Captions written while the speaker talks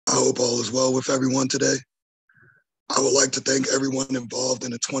I hope all is well with everyone today. I would like to thank everyone involved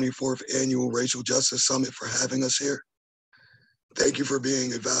in the 24th Annual Racial Justice Summit for having us here. Thank you for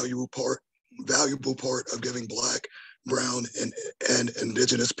being a valuable part of giving Black, Brown, and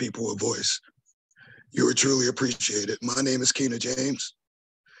Indigenous people a voice. You are truly appreciated. My name is Kyna James,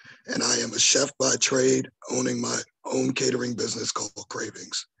 and I am a chef by trade, owning my own catering business called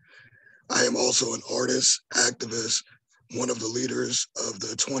Cravings. I am also an artist, activist, one of the leaders of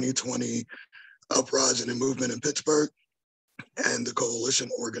the 2020 uprising and movement in Pittsburgh, and the coalition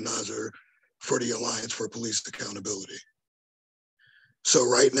organizer for the Alliance for Police Accountability. So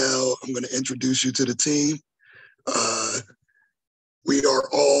right now, I'm going to introduce you to the team. We are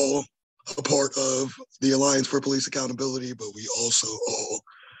all a part of the Alliance for Police Accountability, but we also all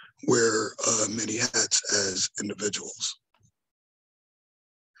wear many hats as individuals.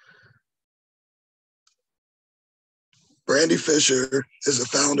 Brandi Fisher is the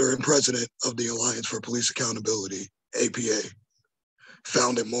founder and president of the Alliance for Police Accountability, APA,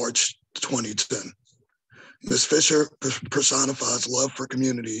 founded March 2010. Ms. Fisher personifies love for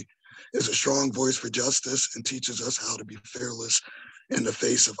community, is a strong voice for justice, and teaches us how to be fearless in the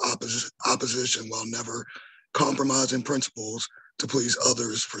face of opposition while never compromising principles to please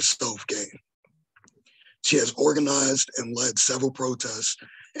others for self-gain. She has organized and led several protests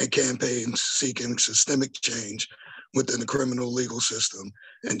and campaigns seeking systemic change within the criminal legal system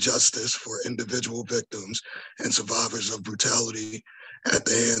and justice for individual victims and survivors of brutality at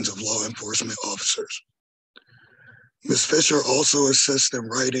the hands of law enforcement officers. Ms. Fisher also assists in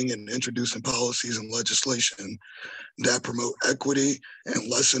writing and introducing policies and legislation that promote equity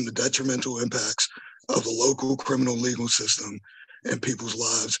and lessen the detrimental impacts of the local criminal legal system and people's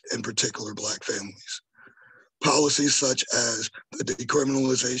lives, in particular Black families. Policies such as the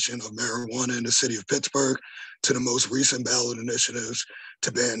decriminalization of marijuana in the city of Pittsburgh to the most recent ballot initiatives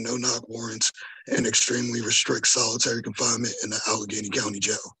to ban no-knock warrants and extremely restrict solitary confinement in the Allegheny County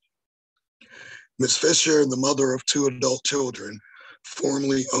Jail. Ms. Fisher, the mother of 2 adult children,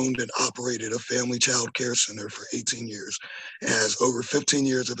 formerly owned and operated a family child care center for 18 years and has over 15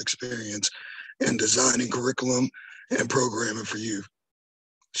 years of experience in designing curriculum and programming for youth.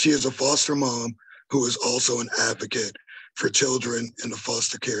 She is a foster mom who is also an advocate for children in the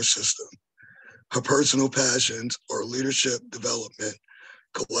foster care system. Her personal passions are leadership development,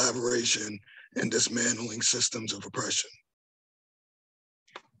 collaboration, and dismantling systems of oppression.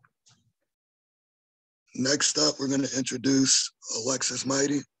 Next up, we're going to introduce Alexis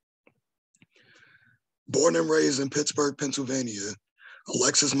Mighty. Born and raised in Pittsburgh, Pennsylvania,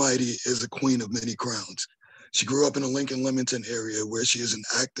 Alexis Mighty is a queen of many crowns. She grew up in the Lincoln-Limington area where she is an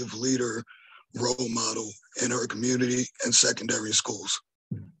active leader, role model in her community and secondary schools.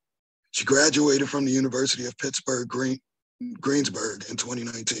 She graduated from the University of Pittsburgh Greensburg in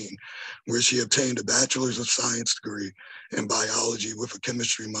 2019, where she obtained a Bachelor's of Science degree in biology with a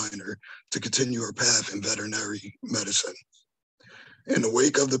chemistry minor to continue her path in veterinary medicine. In the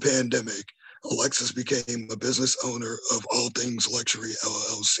wake of the pandemic, Alexis became a business owner of All Things Luxury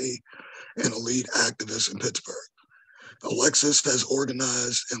LLC and a lead activist in Pittsburgh. Alexis has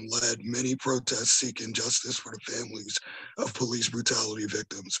organized and led many protests seeking justice for the families of police brutality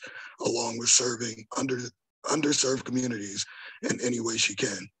victims, along with serving underserved communities in any way she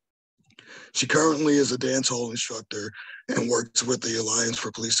can. She currently is a dance hall instructor and works with the Alliance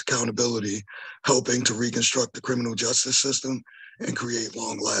for Police Accountability, helping to reconstruct the criminal justice system and create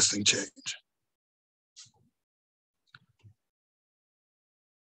long-lasting change.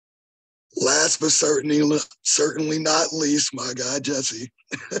 Last but certainly not least, my guy, Jesse.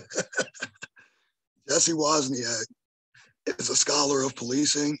 Jesse Wozniak is a scholar of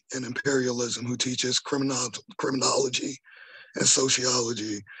policing and imperialism who teaches criminology and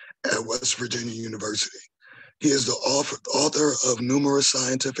sociology at West Virginia University. He is the author of numerous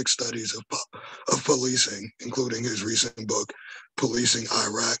scientific studies of policing, including his recent book, Policing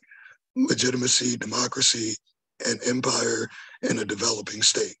Iraq, Legitimacy, Democracy, and Empire in a Developing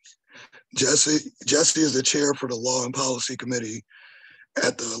State. Jesse is the chair for the Law and Policy Committee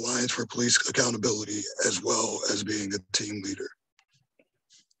at the Alliance for Police Accountability, as well as being a team leader.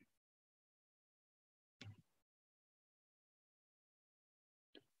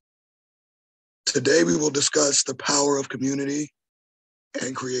 Today, we will discuss the power of community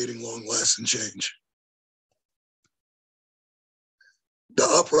and creating long-lasting change. The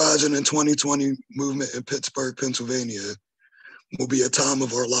uprising in 2020 movement in Pittsburgh, Pennsylvania, will be a time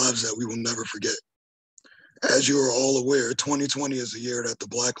of our lives that we will never forget. As you are all aware, 2020 is the year that the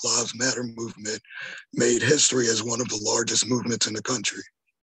Black Lives Matter movement made history as one of the largest movements in the country.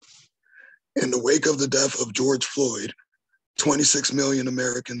 In the wake of the death of George Floyd, 26 million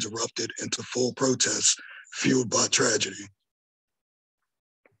Americans erupted into full protests fueled by tragedy.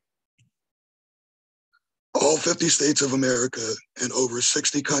 All 50 states of America and over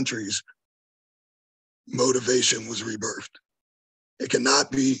 60 countries, motivation was rebirthed. It cannot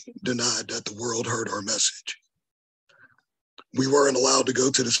be denied that the world heard our message. We weren't allowed to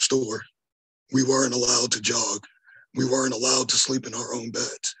go to the store. We weren't allowed to jog. We weren't allowed to sleep in our own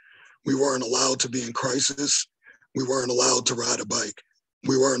beds. We weren't allowed to be in crisis. We weren't allowed to ride a bike.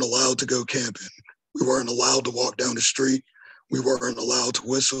 We weren't allowed to go camping. We weren't allowed to walk down the street. We weren't allowed to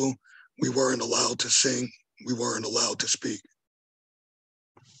whistle. We weren't allowed to sing. We weren't allowed to speak.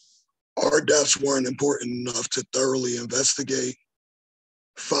 Our deaths weren't important enough to thoroughly investigate,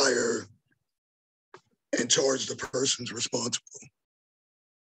 fire, and charge the persons responsible.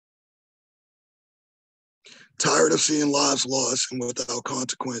 Tired of seeing lives lost and without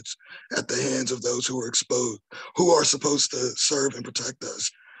consequence at the hands of those who are exposed, who are supposed to serve and protect us,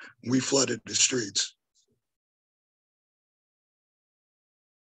 we flooded the streets.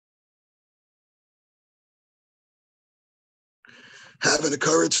 Having the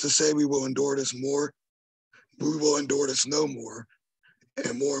courage to say we will endure this more, we will endure this no more,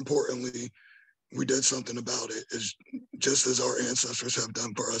 and more importantly, we did something about it, just as our ancestors have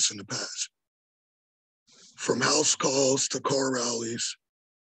done for us in the past. From house calls to car rallies,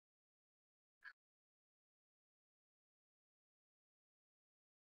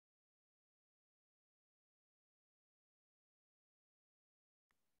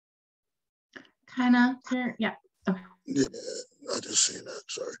 Kyna, yeah. Okay. Yeah, I just seen that,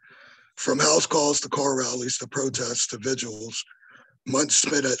 sorry. From house calls to car rallies to protests to vigils, months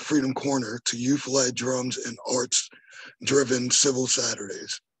spent at Freedom Corner to youth-led drums and arts-driven civil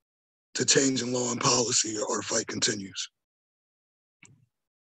Saturdays, to change in law and policy, our fight continues.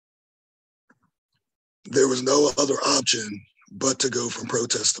 There was no other option but to go from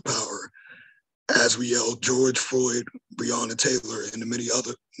protest to power, as we yelled George Floyd, Breonna Taylor, and the many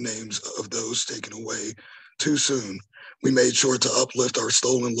other names of those taken away too soon. We made sure to uplift our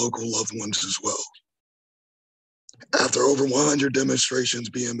stolen local loved ones as well. After over 100 demonstrations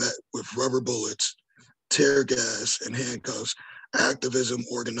being met with rubber bullets, tear gas, and handcuffs, activism,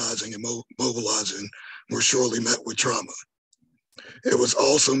 organizing, and mobilizing were surely met with trauma. It was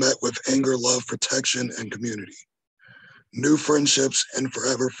also met with anger, love, protection, and community. New friendships and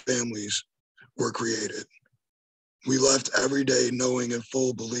forever families were created. We left every day knowing in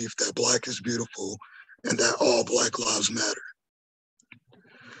full belief that Black is beautiful and that all Black lives matter.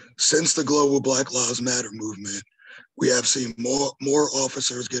 Since the global Black Lives Matter movement, we have seen more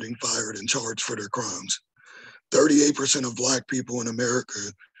officers getting fired and charged for their crimes. 38% of Black people in America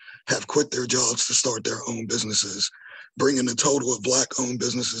have quit their jobs to start their own businesses, bringing the total of Black-owned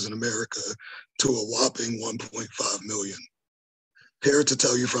businesses in America to a whopping 1.5 million. Here to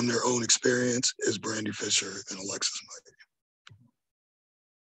tell you from their own experience is Brandi Fisher and Alexis.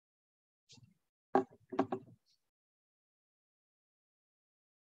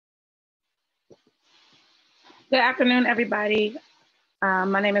 Good afternoon, everybody.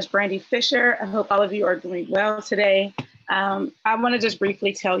 My name is Brandi Fisher. I hope all of you are doing well today. I want to just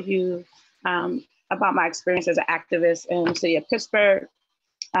briefly tell you about my experience as an activist in the city of Pittsburgh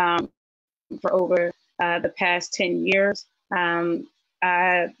for over the past 10 years.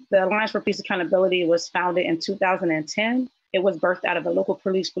 The Alliance for Police Accountability was founded in 2010. It was birthed out of a local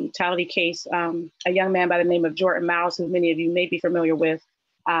police brutality case. A young man by the name of Jordan Miles, who many of you may be familiar with,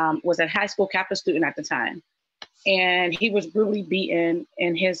 was a high school Kappa student at the time. And he was brutally beaten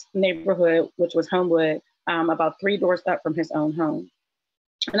in his neighborhood, which was Homewood, about 3 doors up from his own home.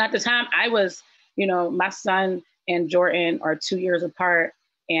 And at the time I was, my son and Jordan are 2 years apart.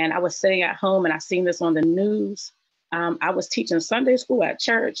 And I was sitting at home and I seen this on the news. I was teaching Sunday school at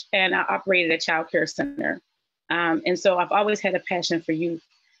church and I operated a child care center. And so I've always had a passion for youth.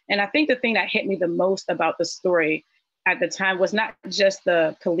 And I think the thing that hit me the most about the story at the time was not just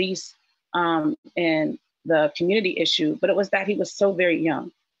the police and the community issue, but it was that he was so very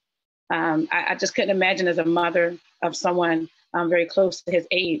young. I just couldn't imagine as a mother of someone very close to his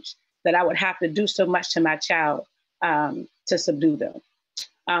age that I would have to do so much to my child to subdue them.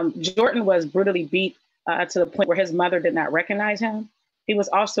 Jordan was brutally beat to the point where his mother did not recognize him. He was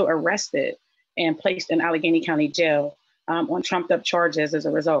also arrested and placed in Allegheny County jail on trumped up charges as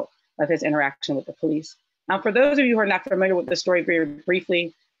a result of his interaction with the police. For those of you who are not familiar with the story, very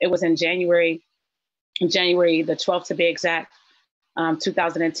briefly, it was in January the 12th to be exact,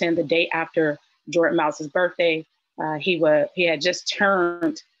 2010, the day after Jordan Miles' birthday. He had just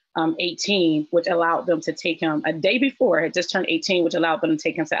turned 18, which allowed them to take him a day before, had just turned 18, which allowed them to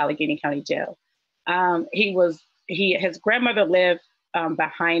take him to Allegheny County Jail. He was his grandmother lived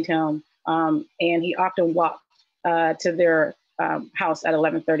behind him, and he often walked to their house at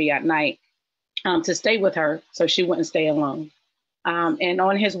 11:30 at night to stay with her so she wouldn't stay alone. And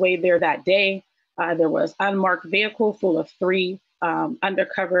on his way there that day, there was unmarked vehicle full of 3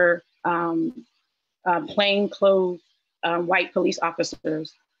 undercover plainclothes white police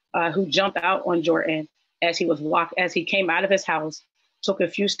officers who jumped out on Jordan as he came out of his house, took a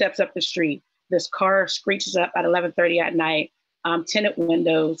few steps up the street. This car screeches up at 11:30 at night, tinted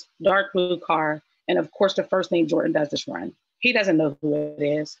windows, dark blue car. And of course, the first thing Jordan does is run. He doesn't know who it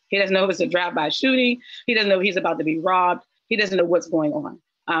is. He doesn't know if it's a drive-by shooting. He doesn't know he's about to be robbed. He doesn't know what's going on.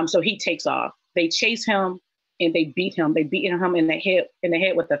 So he takes off. They chase him and they beat him. They beat him in the head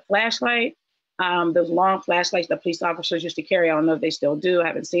with a flashlight. Those long flashlights that police officers used to carry. I don't know if they still do. I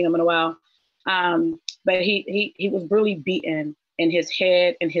haven't seen them in a while. But he was brutally beaten in his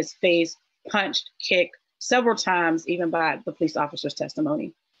head and his face, punched, kicked several times, even by the police officer's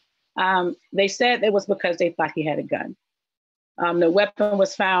testimony. They said it was because they thought he had a gun. No weapon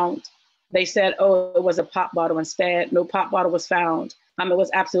was found. They said, oh, it was a pop bottle instead. No pop bottle was found. It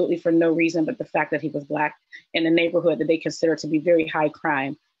was absolutely for no reason but the fact that he was Black in a neighborhood that they consider to be very high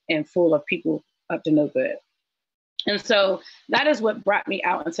crime and full of people up to no good. And so that is what brought me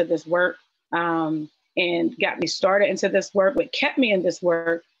out into this work and got me started into this work. What kept me in this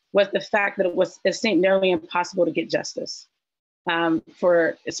work was the fact that it seemed nearly impossible to get justice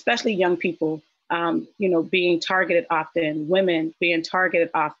for especially young people, being targeted often, women being targeted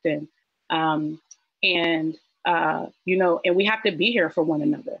often. And we have to be here for one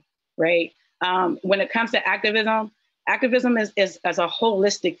another, right? When it comes to activism is a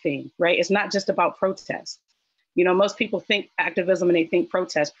holistic thing, right? It's not just about protest. Most people think activism and they think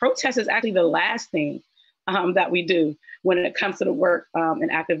protest. Protest is actually the last thing that we do when it comes to the work in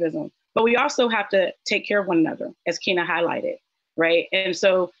activism. But we also have to take care of one another, as Kyna highlighted, right? And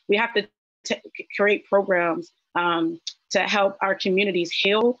so we have to create programs to help our communities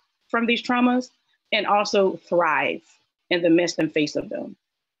heal from these traumas and also thrive in the midst and face of them.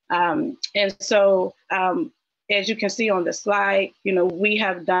 And so, as you can see on the slide, we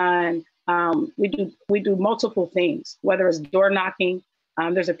have done, we do multiple things, whether it's door knocking.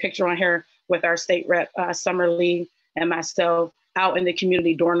 There's a picture on here with our state rep, Summer Lee, and myself out in the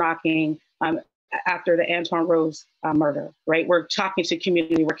community door knocking after the Antoine Rose murder, right? We're talking to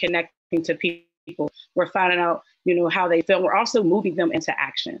community, we're connecting to people, we're finding out, how they feel. We're also moving them into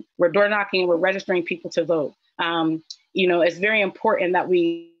action. We're door knocking, we're registering people to vote. It's very important that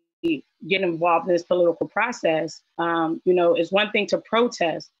we get involved in this political process. It's one thing to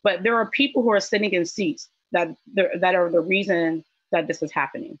protest, but there are people who are sitting in seats that are the reason that this is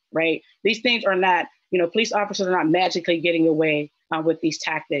happening, right? These things are not, police officers are not magically getting away with these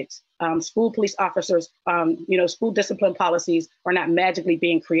tactics. School police officers, school discipline policies are not magically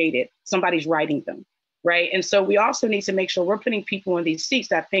being created. Somebody's writing them, right? And so we also need to make sure we're putting people in these seats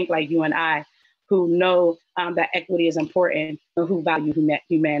that think like you and I, who know that equity is important and who value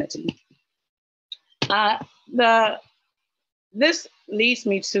humanity. This leads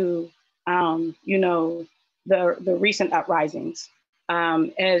me to, the recent uprisings.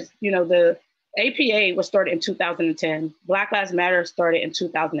 As the APA was started in 2010. Black Lives Matter started in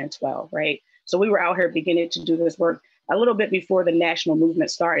 2012, right? So we were out here beginning to do this work a little bit before the national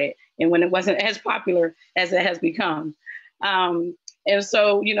movement started and when it wasn't as popular as it has become. And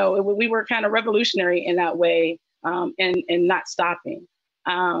so, we were kind of revolutionary in that way and not stopping.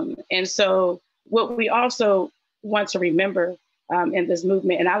 And so what we also want to remember in this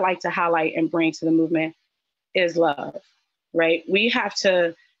movement, and I like to highlight and bring to the movement, is love, right? We have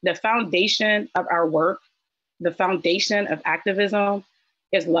to, the foundation of our work, the foundation of activism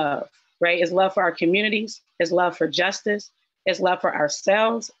is love, right? It's love for our communities, it's love for justice, it's love for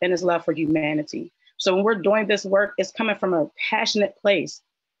ourselves, and it's love for humanity. So when we're doing this work, it's coming from a passionate place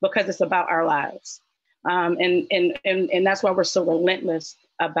because it's about our lives. And that's why we're so relentless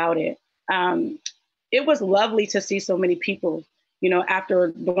about it. It was lovely to see so many people, after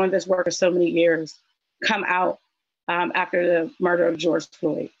doing this work for so many years, come out after the murder of George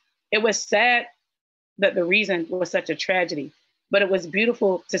Floyd. It was sad that the reason was such a tragedy, but it was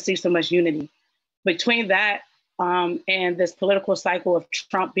beautiful to see so much unity. Between that and this political cycle of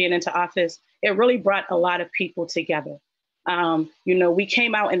Trump being into office, it really brought a lot of people together. We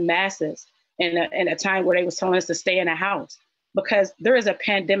came out in masses in a time where they was telling us to stay in a house because there is a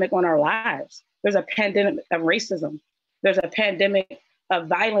pandemic on our lives. There's a pandemic of racism. There's a pandemic of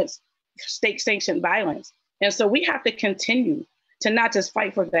violence, state-sanctioned violence. And so we have to continue to not just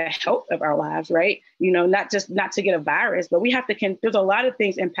fight for the health of our lives, right? Not to get a virus, but we have to, there's a lot of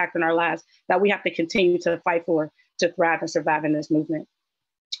things impacting our lives that we have to continue to fight for to thrive and survive in this movement.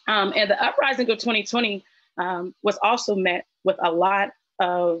 And the uprising of 2020 was also met with a lot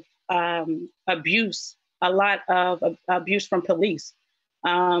of abuse, a lot of abuse from police,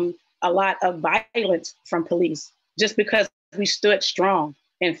 a lot of violence from police, just because we stood strong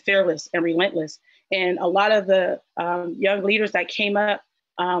and fearless and relentless. And a lot of the young leaders that came up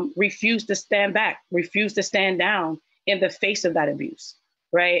refused to stand back, refused to stand down in the face of that abuse,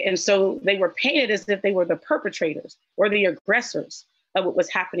 right? And so they were painted as if they were the perpetrators or the aggressors of what was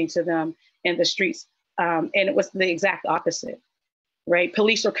happening to them in the streets. And it was the exact opposite, right?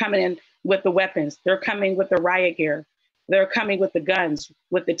 Police are coming in with the weapons. They're coming with the riot gear. They're coming with the guns,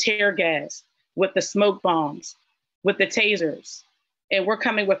 with the tear gas, with the smoke bombs, with the tasers. And we're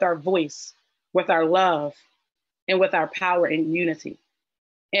coming with our voice, with our love, and with our power and unity.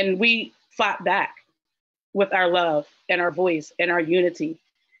 And we fought back with our love and our voice and our unity.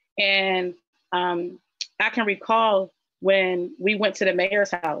 And I can recall when we went to the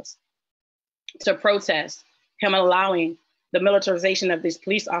mayor's house to protest him allowing the militarization of these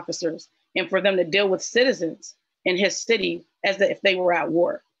police officers and for them to deal with citizens in his city as if they were at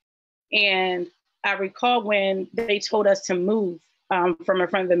war. And I recall when they told us to move from in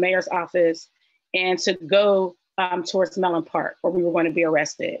front of the mayor's office and to go towards Mellon Park, where we were going to be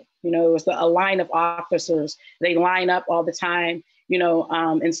arrested. You know, it was a line of officers. They line up all the time, you know,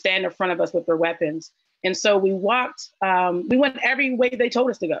 and stand in front of us with their weapons. And so we walked, we went every way they told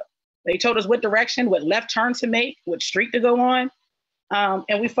us to go. They told us what direction, what left turn to make, what street to go on.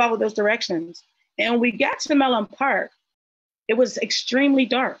 And we followed those directions. And when we got to Mellon Park, it was extremely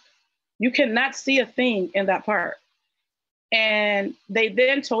dark. You cannot see a thing in that park. And they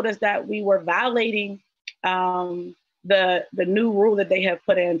then told us that we were violating the new rule that they have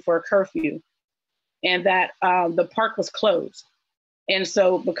put in for a curfew, and that the park was closed. And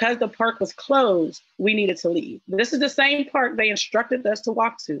so because the park was closed, we needed to leave. This is the same park they instructed us to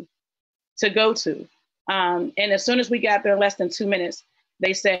walk to go to. And as soon as we got there, less than 2 minutes,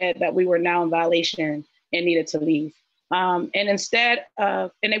 they said that we were now in violation and needed to leave. And instead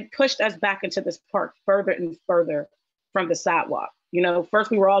of, and they pushed us back into this park further and further from the sidewalk. You know,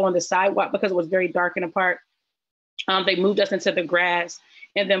 first we were all on the sidewalk because it was very dark in the park. They moved us into the grass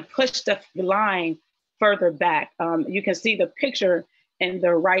and then pushed the line further back. You can see the picture in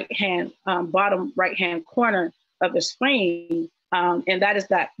the right-hand, bottom right-hand corner of the screen. And that is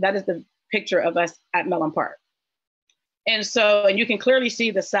the picture of us at Mellon Park. And so, and you can clearly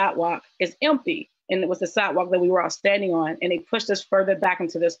see the sidewalk is empty. And it was the sidewalk that we were all standing on, and they pushed us further back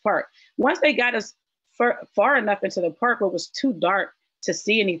into this park. Once they got us far enough into the park where it was too dark to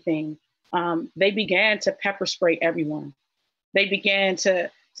see anything, they began to pepper spray everyone. They began to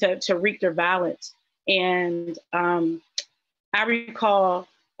wreak their violence. And I recall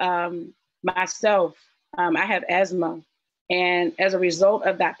myself, I have asthma. And as a result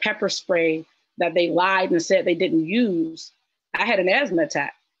of that pepper spray that they lied and said they didn't use, I had an asthma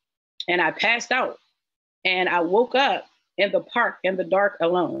attack and I passed out. And I woke up in the park in the dark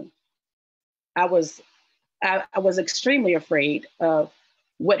alone. I was extremely afraid of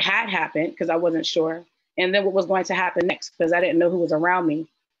what had happened because I wasn't sure. And then what was going to happen next because I didn't know who was around me.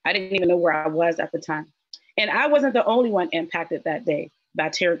 I didn't even know where I was at the time. And I wasn't the only one impacted that day by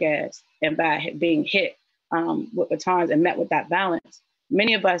tear gas and by being hit with batons and met with that violence.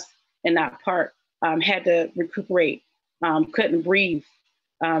 Many of us in that park had to recuperate, couldn't breathe,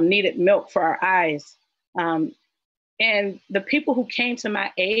 needed milk for our eyes. And the people who came to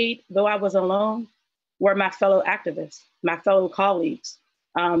my aid, though I was alone, were my fellow activists, my fellow colleagues.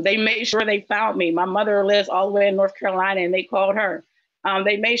 They made sure they found me. My mother lives all the way in North Carolina and they called her.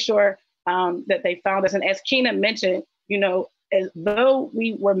 They made sure that they found us. And as Kyna mentioned, you know, as though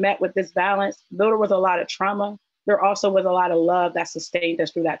we were met with this violence, though there was a lot of trauma, there also was a lot of love that sustained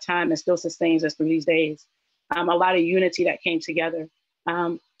us through that time and still sustains us through these days. A lot of unity that came together.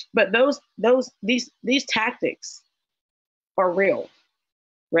 But these tactics are real,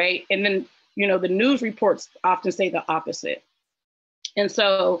 right? And then, you know, the news reports often say the opposite. And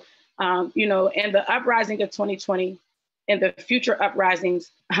so, you know, in the uprising of 2020 and the future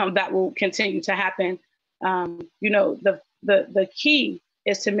uprisings that will continue to happen, you know, the key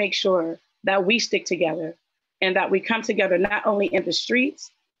is to make sure that we stick together and that we come together not only in the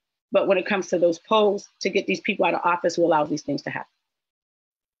streets, but when it comes to those polls to get these people out of office who allow these things to happen.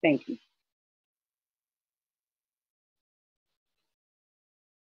 Thank you.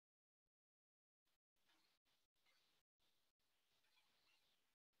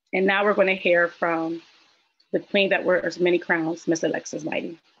 And now we're going to hear from the queen that wears many crowns, Miss Alexis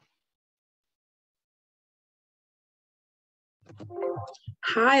Lighting.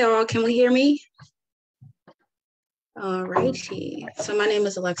 Hi all, can we hear me? Alrighty. So my name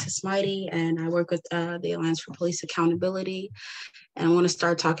is Alexis Mighty, and I work with the Alliance for Police Accountability. And I want to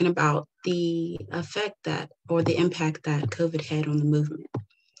start talking about the effect or the impact that COVID had on the movement.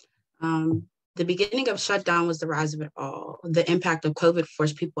 The beginning of shutdown was the rise of it all. The impact of COVID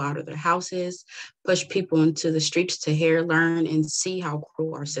forced people out of their houses, pushed people into the streets to hear, learn, and see how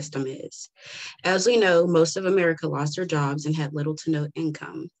cruel our system is. As we know, most of America lost their jobs and had little to no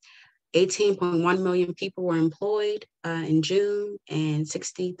income. 18.1 million people were employed in June, and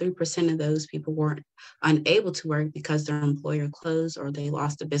 63% of those people were unable to work because their employer closed or they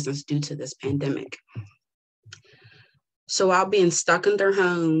lost a business due to this pandemic. So while being stuck in their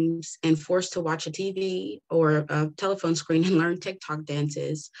homes and forced to watch a TV or a telephone screen and learn TikTok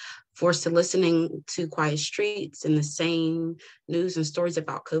dances, forced to listening to quiet streets and the same news and stories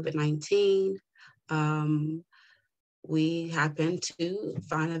about COVID-19, we happened to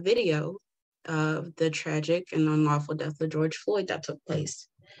find a video of the tragic and unlawful death of George Floyd that took place.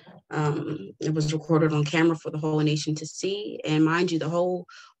 It was recorded on camera for the whole nation to see. And mind you, the whole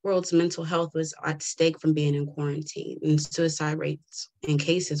world's mental health was at stake from being in quarantine, and suicide rates and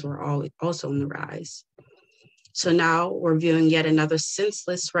cases were also on the rise. So now we're viewing yet another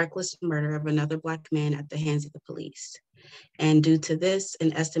senseless, reckless murder of another Black man at the hands of the police. And due to this,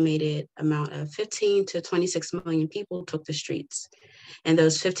 an estimated amount of 15 to 26 million people took the streets. And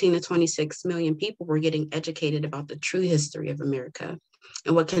those 15 to 26 million people were getting educated about the true history of America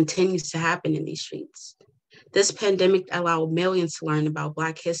and what continues to happen in these streets. This pandemic allowed millions to learn about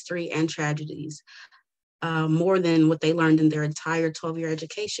Black history and tragedies, more than what they learned in their entire 12-year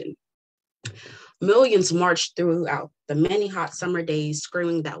education. Millions marched throughout the many hot summer days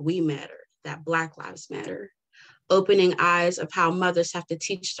screaming that we matter, that Black lives matter, opening eyes of how mothers have to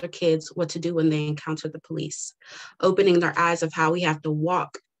teach their kids what to do when they encounter the police, opening their eyes of how we have to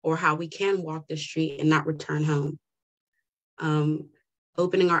walk or how we can walk the street and not return home.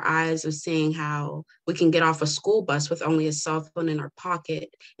 Opening our eyes of seeing how we can get off a school bus with only a cell phone in our pocket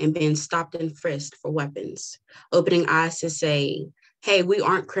and being stopped and frisked for weapons. Opening eyes to say, hey, we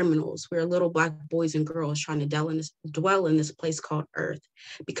aren't criminals. We're little Black boys and girls trying to dwell in this place called Earth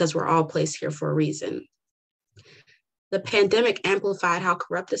because we're all placed here for a reason. The pandemic amplified how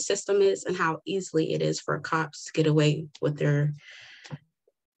corrupt the system is and how easily it is for cops to get away with their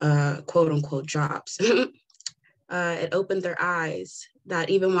quote unquote jobs. It opened their eyes that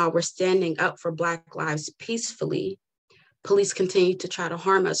even while we're standing up for Black lives peacefully, police continue to try to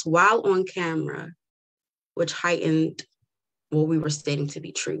harm us while on camera, which heightened what we were stating to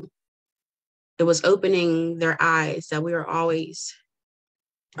be true. It was opening their eyes that we are always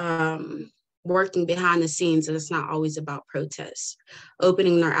working behind the scenes, and it's not always about protests.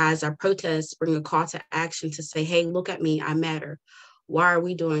 Opening their eyes that protests bring a call to action to say, hey, look at me, I matter. Why are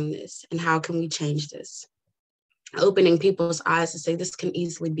we doing this? And how can we change this? Opening people's eyes to say, this can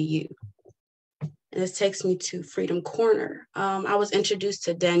easily be you. And this takes me to Freedom Corner. I was introduced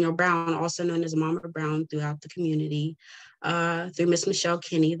to Daniel Brown, also known as Mama Brown, throughout the community, through Miss Michelle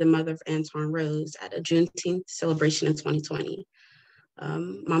Kinney, the mother of Antoine Rose, at a Juneteenth celebration in 2020.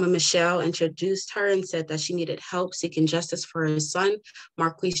 Mama Michelle introduced her and said that she needed help seeking justice for her son,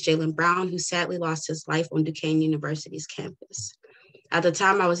 Marquise Jalen Brown, who sadly lost his life on Duquesne University's campus. At the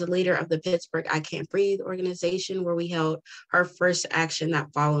time, I was a leader of the Pittsburgh I Can't Breathe organization, where we held her first action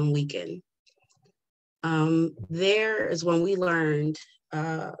that following weekend. There is when we learned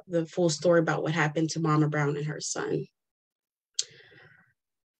the full story about what happened to Mama Brown and her son.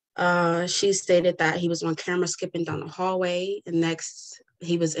 She stated that he was on camera skipping down the hallway, and next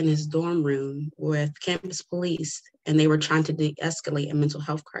he was in his dorm room with campus police, and they were trying to de-escalate a mental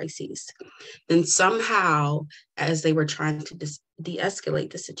health crisis. Then somehow, as they were trying to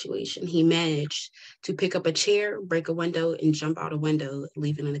de-escalate the situation, he managed to pick up a chair, break a window, and jump out a window,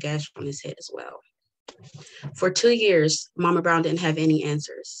 leaving a gash on his head as well. For 2 years, Mama Brown didn't have any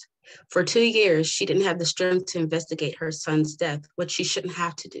answers. For 2 years, she didn't have the strength to investigate her son's death, which she shouldn't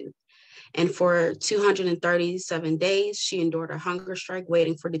have to do. And for 237 days, she endured a hunger strike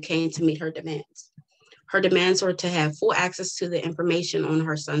waiting for Duquesne to meet her demands. Her demands were to have full access to the information on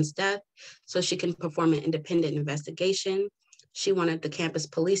her son's death so she can perform an independent investigation. She wanted the campus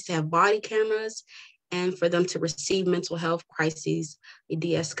police to have body cameras and for them to receive mental health crises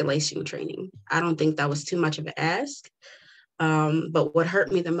de-escalation training. I don't think that was too much of an ask. But what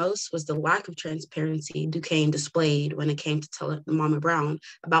hurt me the most was the lack of transparency Duquesne displayed when it came to telling Mama Brown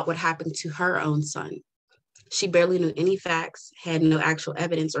about what happened to her own son. She barely knew any facts, had no actual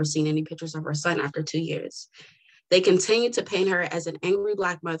evidence, or seen any pictures of her son after 2 years. They continued to paint her as an angry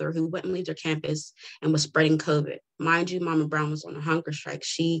Black mother who wouldn't leave their campus and was spreading COVID. Mind you, Mama Brown was on a hunger strike.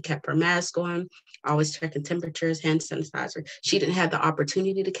 She kept her mask on, always checking temperatures, hand sanitizer. She didn't have the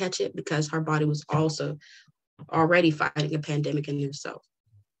opportunity to catch it because her body was also already fighting a pandemic in herself.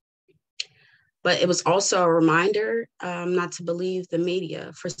 But it was also a reminder not to believe the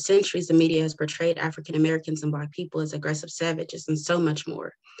media. For centuries, the media has portrayed African Americans and Black people as aggressive savages and so much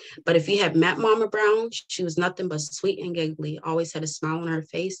more. But if you had met Mama Brown, she was nothing but sweet and giggly, always had a smile on her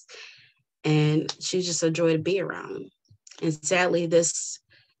face, and she was just a joy to be around. And sadly, this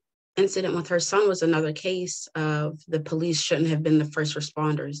incident with her son was another case of the police shouldn't have been the first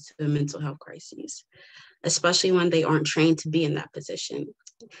responders to a mental health crises, especially when they aren't trained to be in that position.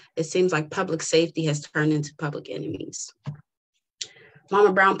 It seems like public safety has turned into public enemies.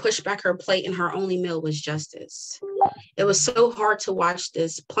 Mama Brown pushed back her plate and her only meal was justice. It was so hard to watch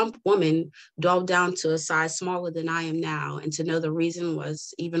this plump woman delve down to a size smaller than I am now, and to know the reason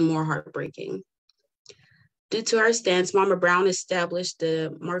was even more heartbreaking. Due to her stance, Mama Brown established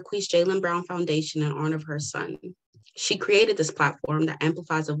the Marquise Jalen Brown Foundation in honor of her son. She created this platform that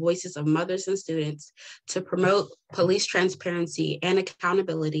amplifies the voices of mothers and students to promote police transparency and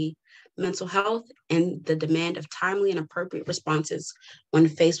accountability, mental health, and the demand of timely and appropriate responses when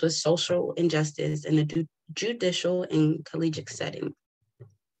faced with social injustice in a judicial and collegiate setting.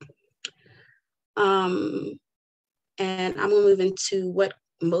 And I'm gonna move into what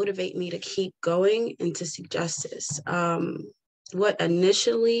motivate me to keep going and to seek justice. What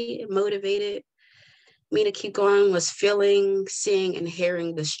initially motivated me to keep going was feeling, seeing, and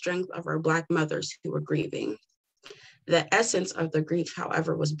hearing the strength of our Black mothers who were grieving. The essence of the grief,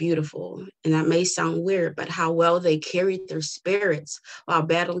 however, was beautiful. And that may sound weird, but how well they carried their spirits while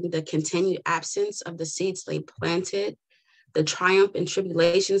battling the continued absence of the seeds they planted, the triumph and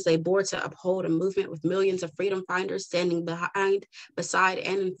tribulations they bore to uphold a movement with millions of freedom finders standing behind, beside,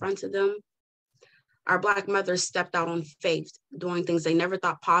 and in front of them. Our Black mothers stepped out on faith, doing things they never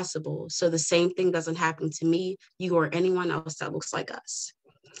thought possible. So the same thing doesn't happen to me, you, or anyone else that looks like us.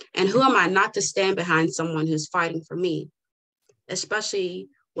 And who am I not to stand behind someone who's fighting for me, especially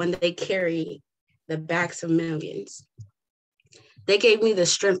when they carry the backs of millions? They gave me the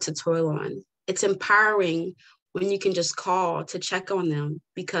strength to toil on. It's empowering when you can just call to check on them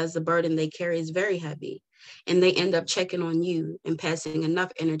because the burden they carry is very heavy. And they end up checking on you and passing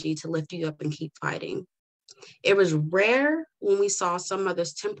enough energy to lift you up and keep fighting. It was rare when we saw some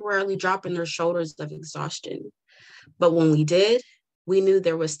mothers temporarily dropping their shoulders of exhaustion. But when we did, we knew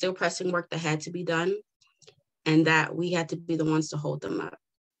there was still pressing work that had to be done and that we had to be the ones to hold them up.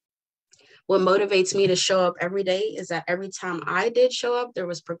 What motivates me to show up every day is that every time I did show up, there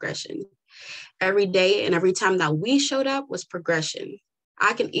was progression. Every day and every time that we showed up was progression.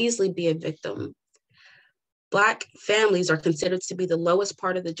 I can easily be a victim. Black families are considered to be the lowest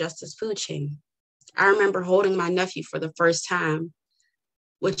part of the justice food chain. I remember holding my nephew for the first time,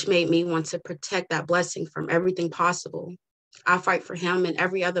 which made me want to protect that blessing from everything possible. I fight for him and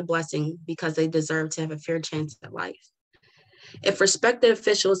every other blessing because they deserve to have a fair chance at life. If respected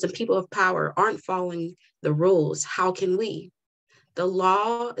officials and people of power aren't following the rules, how can we? The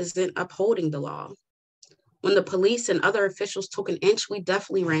law isn't upholding the law. When the police and other officials took an inch, we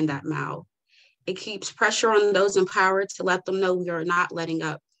definitely ran that mile. It keeps pressure on those in power to let them know we are not letting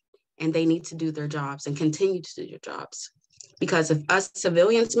up and they need to do their jobs and continue to do their jobs. Because if us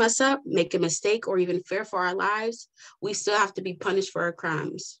civilians mess up, make a mistake, or even fear for our lives, we still have to be punished for our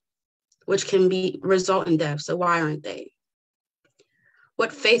crimes, which can result in death. So why aren't they?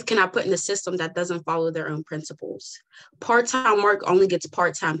 What faith can I put in a system that doesn't follow their own principles? Part-time work only gets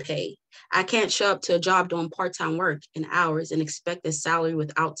part-time pay. I can't show up to a job doing part-time work in hours and expect a salary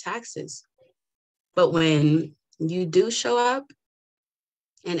without taxes. But when you do show up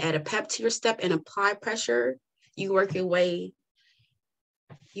and add a pep to your step and apply pressure, you work your way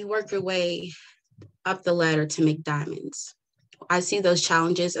up the ladder to make diamonds. I see those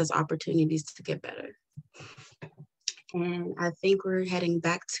challenges as opportunities to get better. And I think we're heading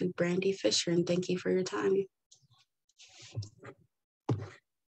back to Brandi Fisher, and thank you for your time.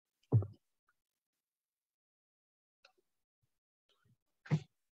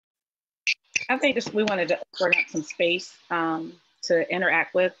 I think we wanted to open up some space to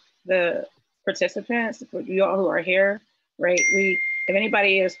interact with the participants, for you all who are here, right? If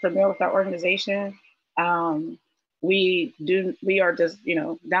anybody is familiar with our organization, we are just,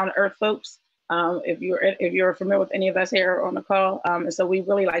 down to earth folks. If you're familiar with any of us here on the call, and so we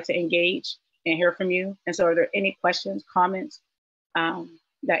really like to engage and hear from you. And so, are there any questions, comments that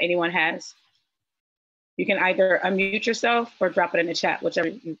anyone has? You can either unmute yourself or drop it in the chat,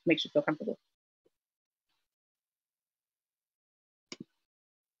 whichever makes you feel comfortable.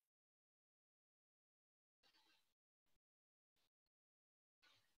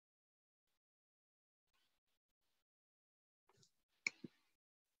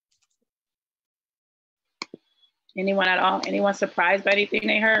 Anyone at all? Anyone surprised by anything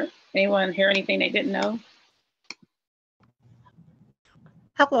they heard? Anyone hear anything they didn't know?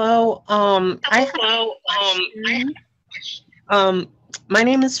 Hello. My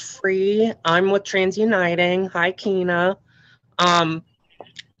name is Free. I'm with Trans Uniting. Hi, Kyna. And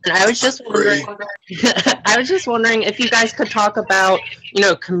I was just wondering, if you guys could talk about,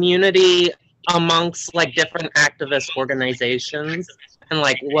 community amongst like different activist organizations and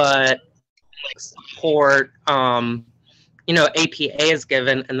like what support, APA is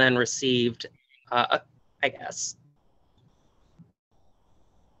given and then received, I guess.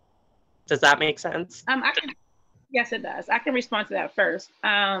 Does that make sense? Yes, it does. I can respond to that first.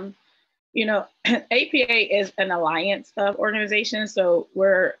 APA is an alliance of organizations. So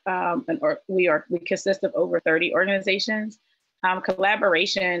we consist of over 30 organizations.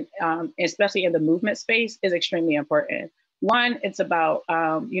 Collaboration, especially in the movement space, is extremely important. One, it's about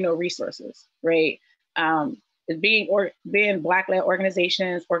resources, right? Being Black-led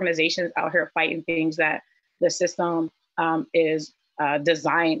organizations out here fighting things that the system is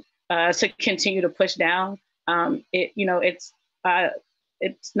designed to continue to push down. It's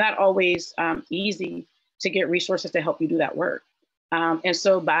not always easy to get resources to help you do that work. And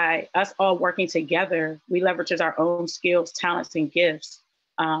so by us all working together, we leverage our own skills, talents, and gifts,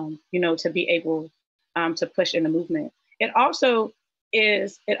 to be able to push in the movement. It also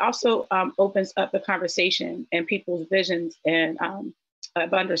opens up the conversation and people's visions and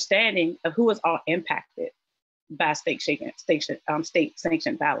of understanding of who is all impacted by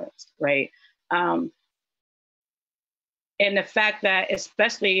state-sanctioned violence, right? And the fact that,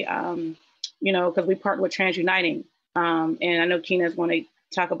 especially, because we partner with Trans Uniting, and I know Kyna is going to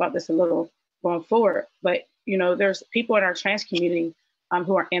talk about this a little going forward, but there's people in our trans community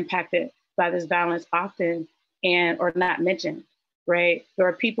who are impacted by this violence often and are not mentioned, right? There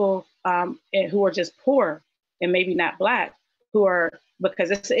are people who are just poor and maybe not Black, who are, because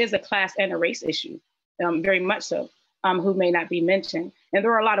this is a class and a race issue, very much so, who may not be mentioned. And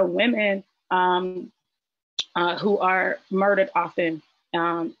there are a lot of women who are murdered often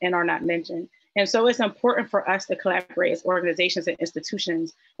and are not mentioned. And so it's important for us to collaborate as organizations and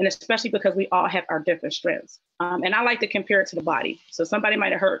institutions, and especially because we all have our different strengths. And I like to compare it to the body. So somebody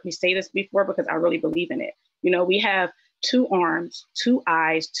might have heard me say this before because I really believe in it. We have 2 arms, 2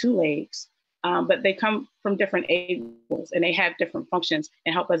 eyes, 2 legs, but they come from different angles and they have different functions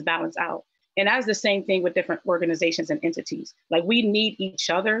and help us balance out. And that's the same thing with different organizations and entities. Like, we need each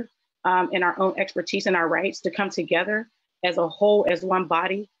other and our own expertise and our rights to come together as a whole, as one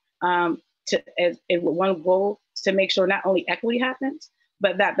body, with one goal, to make sure not only equity happens,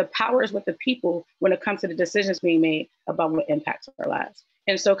 but that the power is with the people when it comes to the decisions being made about what impacts our lives.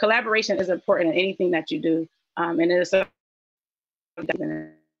 And so collaboration is important in anything that you do. And it is a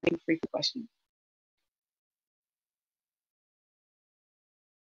free question.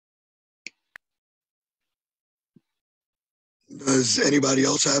 Does anybody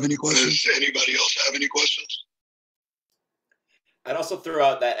else have any questions? I'd also throw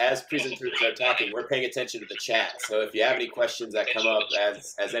out that as presenters are talking, we're paying attention to the chat. So if you have any questions that come up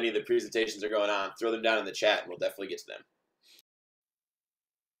as any of the presentations are going on, throw them down in the chat and we'll definitely get to them.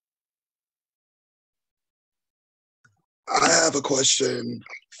 I have a question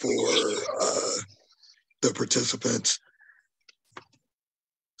for the participants.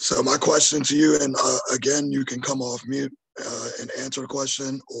 So my question to you, and again, you can come off mute and answer a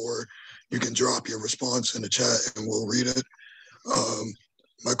question, or you can drop your response in the chat and we'll read it.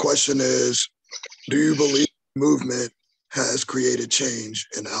 My question is, do you believe the movement has created change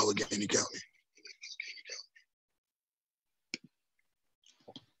in Allegheny County?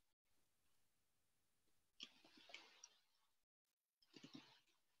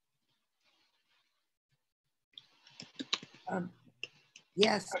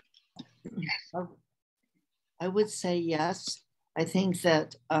 Yes, I would say yes. I think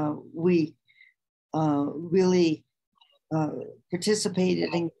that we really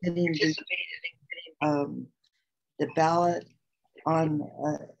participated in getting the ballot on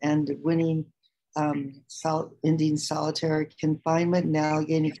and winning ending solitary confinement in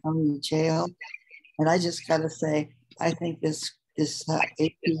Allegheny County Jail. And I just got to say, I think this APA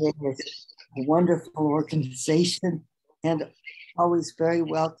is a wonderful organization and always very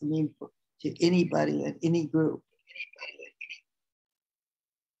welcoming to anybody in any group.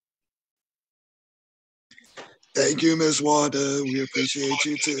 Thank you, Ms. Wanda. We appreciate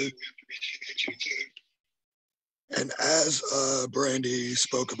you too. And as Brandi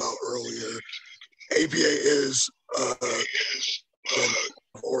spoke about earlier, APA is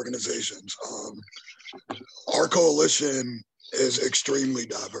organizations. Our coalition is extremely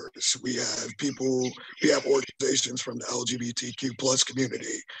diverse. We have organizations from the LGBTQ plus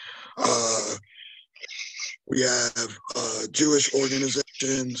community. We have Jewish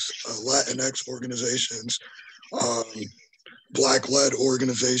organizations, Latinx organizations, Black-led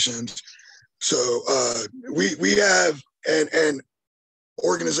organizations. So we have and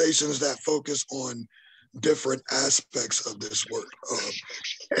organizations that focus on different aspects of this work.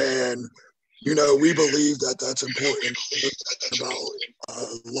 And, you know, we believe that that's important about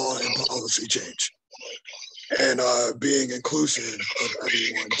law and policy change and being inclusive of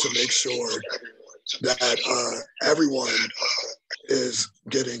everyone to make sure that everyone is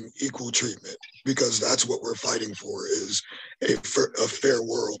getting equal treatment, because that's what we're fighting for, is a fair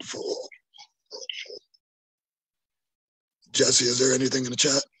world for all. Jesse, is there anything in the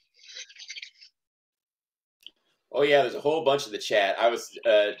chat? Oh yeah, there's a whole bunch in the chat. I was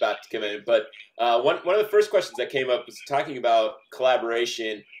about to come in, but one of the first questions that came up was talking about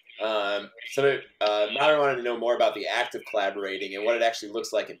collaboration. Madeline wanted to know more about the act of collaborating and what it actually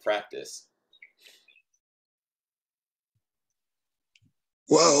looks like in practice.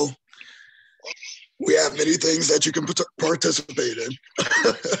 Well, we have many things that you can participate in.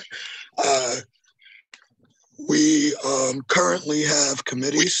 We currently have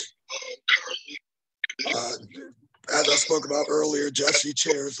committees. As I spoke about earlier, Jesse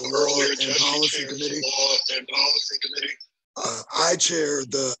chairs the Law and Policy Committee. I chair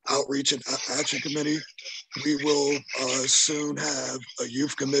the Outreach and Action Committee. We will soon have a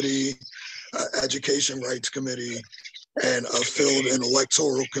Youth Committee, Education Rights Committee, and a Field and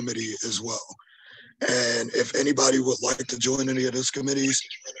Electoral Committee as well. And if anybody would like to join any of those committees,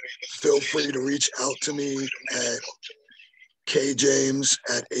 feel free to reach out to me at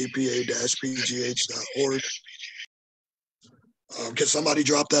kjames@apa-pgh.org. Can somebody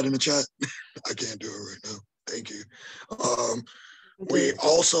drop that in the chat? I can't do it right now. Thank you. We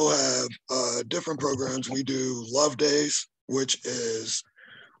also have different programs. We do Love Days, which is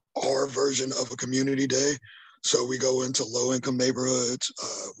our version of a community day. So we go into low-income neighborhoods.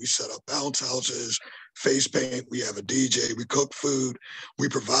 We set up bounce houses, face paint. We have a DJ. We cook food. We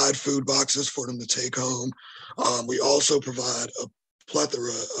provide food boxes for them to take home. We also provide a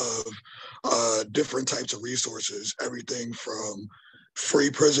plethora of different types of resources, everything from free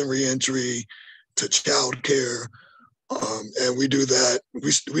prison reentry to child care. And we do that.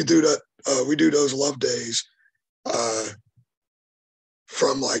 We do those Love Days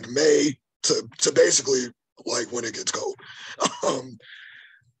from like May to basically like when it gets cold.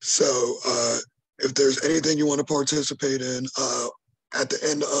 So if there's anything you want to participate in, at the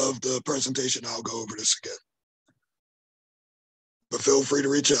end of the presentation, I'll go over this again. But feel free to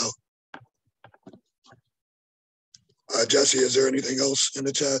reach out. Jesse, is there anything else in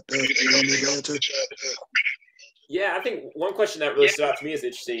the chat that you want me to answer? Yeah, I think one question that really stood out to me as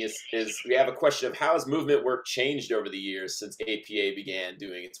interesting is we have a question of how has movement work changed over the years since APA began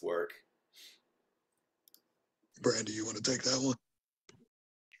doing its work? Brandi, you want to take that one?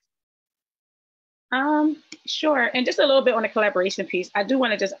 Sure. And just a little bit on the collaboration piece, I do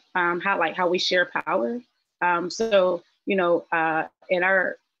want to just highlight how we share power. So, you know, in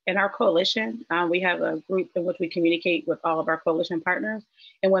our coalition, we have a group in which we communicate with all of our coalition partners.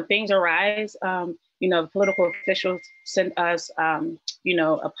 And when things arise, you know, political officials send us, you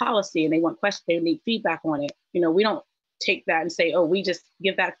know, a policy and they want questions, they need feedback on it. You know, we don't take that and say, oh, we just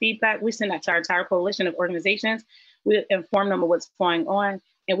give that feedback. We send that to our entire coalition of organizations. We inform them of what's going on,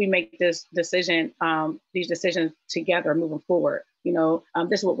 and we make this decision, these decisions together moving forward. You know,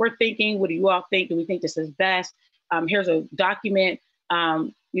 this is what we're thinking. What do you all think? Do we think this is best? Here's a document,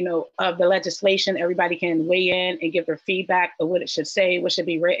 you know, of the legislation. Everybody can weigh in and give their feedback of what it should say, what should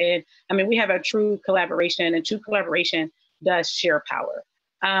be written. I mean, we have a true collaboration, and true collaboration does share power.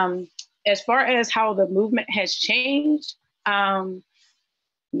 As far as how the movement has changed, I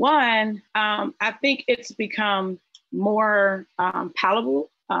think it's become more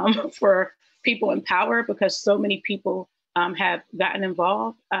palatable for people in power because so many people have gotten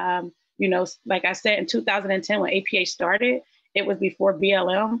involved. You know, like I said, in 2010, when APA started, it was before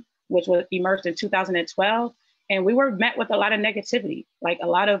BLM, which was emerged in 2012. And we were met with a lot of negativity, like a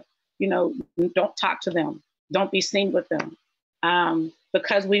lot of, you know, don't talk to them, don't be seen with them.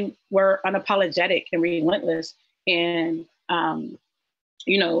 Because we were unapologetic and relentless in,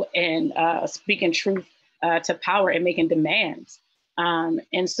 you know, and speaking truth to power and making demands.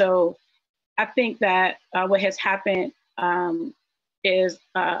 And so I think that what has happened is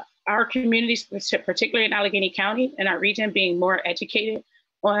our communities, particularly in Allegheny County and our region, being more educated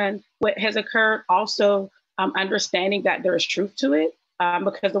on what has occurred, also understanding that there is truth to it.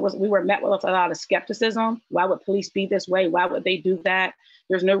 because we were met with a lot of skepticism. Why would police be this way? Why would they do that?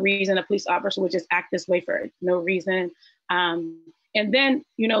 There's no reason a police officer would just act this way for no reason. And then,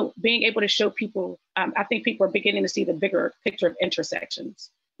 you know, being able to show people, I think people are beginning to see the bigger picture of intersections,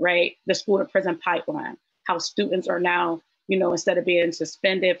 right? The school to prison pipeline, how students are now, you know, instead of being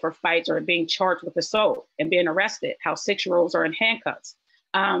suspended for fights or being charged with assault and being arrested, how 6-year-olds are in handcuffs.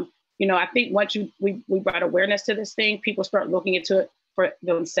 You know, I think once we brought awareness to this thing, people start looking into it for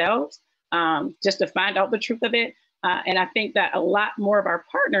themselves, just to find out the truth of it. And I think that a lot more of our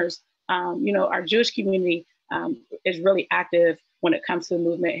partners, you know, our Jewish community is really active when it comes to the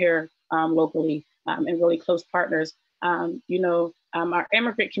movement here locally, and really close partners. You know, our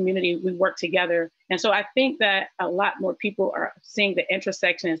immigrant community, we work together. And so I think that a lot more people are seeing the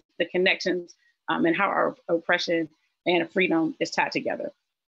intersections, the connections, and how our oppression and freedom is tied together.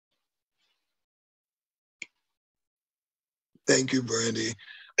 Thank you, Brandi.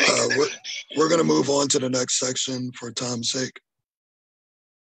 We're going to move on to the next section for time's sake.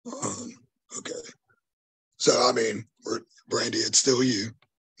 Okay. So, I mean, Brandi, it's still you.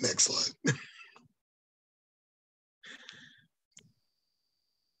 Next slide.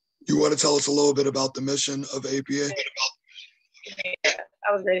 You want to tell us a little bit about the mission of APA? Yeah,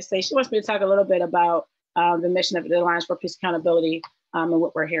 I was ready to say, she wants me to talk a little bit about the mission of the Alliance for Peace Accountability and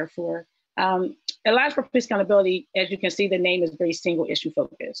what we're here for. Alliance for Peace Accountability, as you can see, the name is very single issue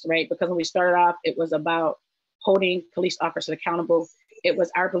focused, right? Because when we started off, it was about holding police officers accountable. It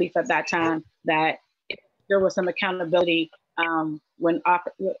was our belief at that time that if there was some accountability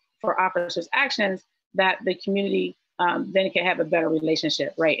for officers' actions, that the community then can have a better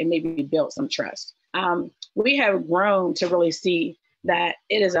relationship, right? And maybe build some trust. We have grown to really see that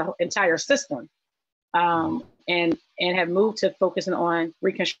it is an entire system, and have moved to focusing on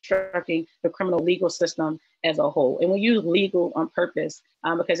reconstructing the criminal legal system as a whole. And we use legal on purpose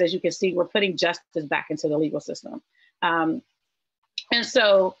because, as you can see, we're putting justice back into the legal system. And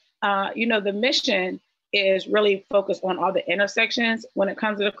so, you know, the mission is really focused on all the intersections when it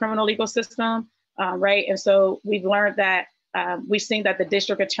comes to the criminal legal system, right? And so we've learned that we've seen that the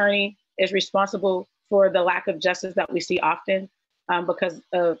district attorney is responsible for the lack of justice that we see often because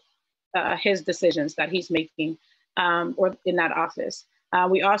of his decisions that he's making or in that office.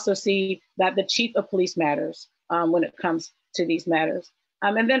 We also see that the chief of police matters when it comes to these matters.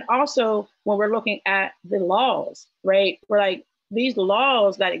 And then also when we're looking at the laws, right? We're like, these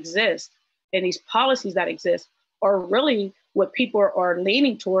laws that exist and these policies that exist are really what people are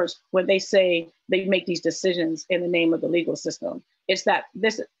leaning towards when they say they make these decisions in the name of the legal system. It's that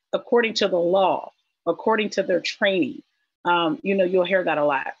this, according to the law, according to their training, you know, you'll hear that a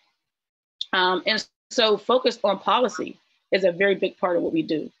lot. And so focus on policy is a very big part of what we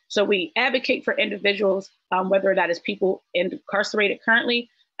do. So we advocate for individuals, whether that is people incarcerated currently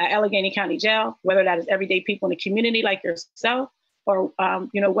at Allegheny County Jail, whether that is everyday people in the community like yourself, or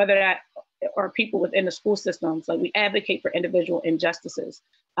you know, whether that are people within the school systems. Like we advocate for individual injustices.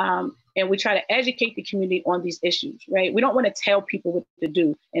 And we try to educate the community on these issues, right? We don't want to tell people what to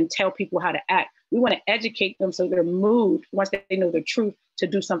do and tell people how to act. We want to educate them so they're moved, once they know the truth, to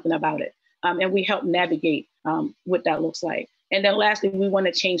do something about it. And we help navigate what that looks like. And then lastly, we want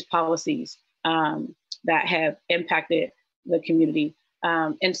to change policies that have impacted the community.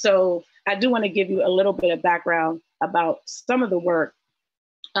 And so I do want to give you a little bit of background about some of the work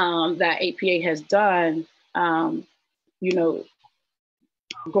that APA has done, you know,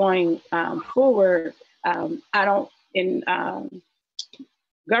 going forward.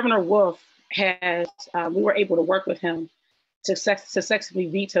 Governor Wolf has, we were able to work with him to successfully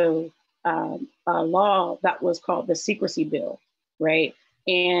veto a law that was called the secrecy bill, right?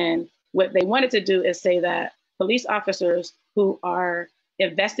 And what they wanted to do is say that police officers who are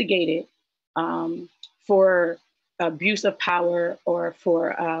investigated for abuse of power or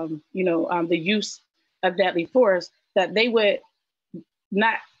for the use of deadly force, that they would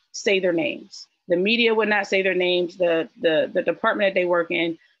not say their names. The media would not say their names. The department that they work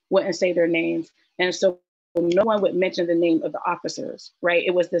in wouldn't say their names. And so no one would mention the name of the officers, right?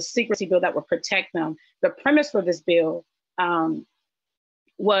 It was the secrecy bill that would protect them. The premise for this bill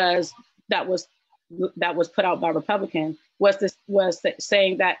was put out by Republicans was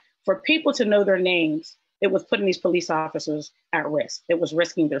saying that for people to know their names, it was putting these police officers at risk. It was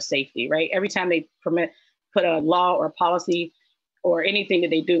risking their safety, right? Every time they put a law or policy or anything that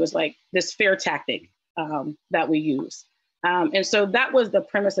they do is like this fear tactic that we use. And so that was the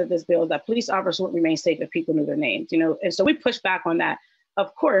premise of this bill, that police officers would remain safe if people knew their names, you know? And so we pushed back on that,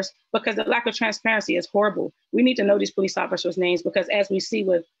 of course, because the lack of transparency is horrible. We need to know these police officers' names because, as we see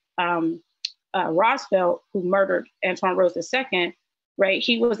with Rosfeld, who murdered Antoine Rose II, right?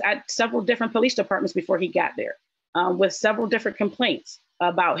 He was at several different police departments before he got there, with several different complaints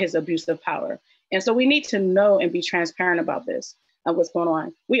about his abuse of power. And so we need to know and be transparent about this, what's going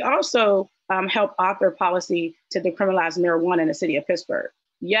on. We also help author policy to decriminalize marijuana in the city of Pittsburgh.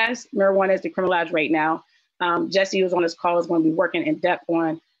 Yes, marijuana is decriminalized right now. Jesse, who's on this call, is going to be working in depth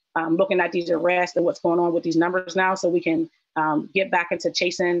on looking at these arrests and what's going on with these numbers now, so we can get back into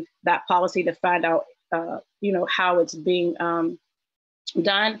chasing that policy to find out, how it's being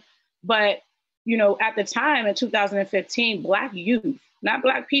done. But, at the time in 2015, Black youth, not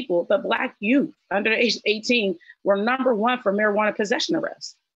Black people, but Black youth under age 18 were #1 for marijuana possession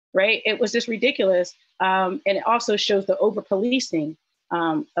arrests, right? It was just ridiculous. And it also shows the over-policing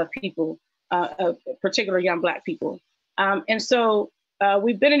of people, particularly young Black people. And so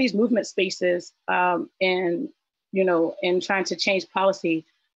we've been in these movement spaces and trying to change policy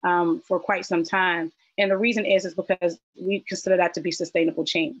for quite some time. And the reason is because we consider that to be sustainable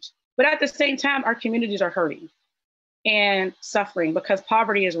change. But at the same time, our communities are hurting and suffering because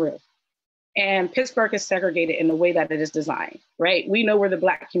poverty is real. And Pittsburgh is segregated in the way that it is designed, right? We know where the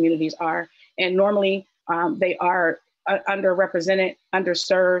Black communities are, and normally they are underrepresented,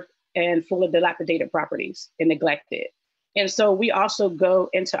 underserved, and full of dilapidated properties and neglected. And so we also go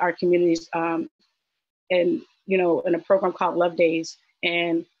into our communities in a program called Love Days,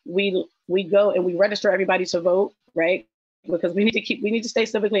 and we go and we register everybody to vote, right? Because we need to stay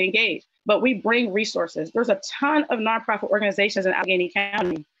civically engaged, but we bring resources. There's a ton of nonprofit organizations in Allegheny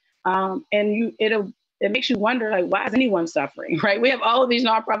County. And it makes you wonder, like, why is anyone suffering, right? We have all of these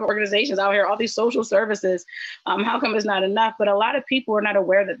nonprofit organizations out here, all these social services. How come it's not enough? But a lot of people are not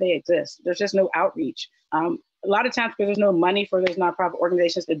aware that they exist. There's just no outreach. A lot of times because there's no money for those nonprofit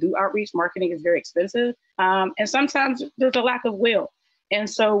organizations to do outreach, marketing is very expensive. And sometimes there's a lack of will. And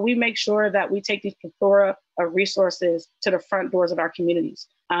so we make sure that we take these plethora of resources to the front doors of our communities.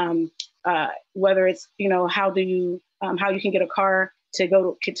 Whether it's, how you can get a car to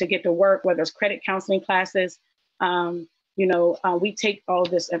get to work, whether it's credit counseling classes, we take all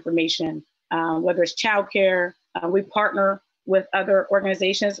of this information, whether it's childcare, we partner with other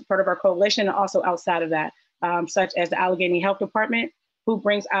organizations, part of our coalition, and also outside of that, such as the Allegheny Health Department, who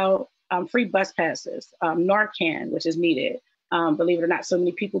brings out free bus passes, Narcan, which is needed. Believe it or not, so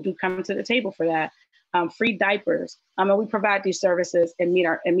many people do come to the table for that. Free diapers, and we provide these services and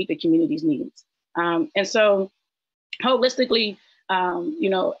meet the community's needs. And so, holistically,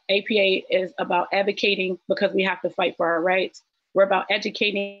 APA is about advocating because we have to fight for our rights. We're about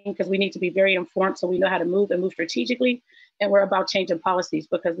educating because we need to be very informed so we know how to move and move strategically. And we're about changing policies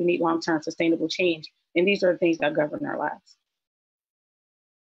because we need long-term sustainable change. And these are the things that govern our lives.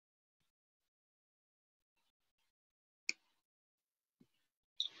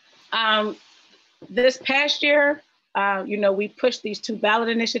 This past year, we pushed these 2 ballot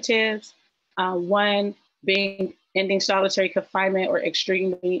initiatives, one being ending solitary confinement or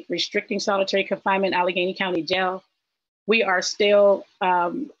extremely restricting solitary confinement in Allegheny County Jail. We are still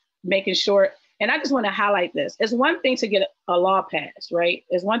making sure, and I just want to highlight this. It's one thing to get a law passed, right?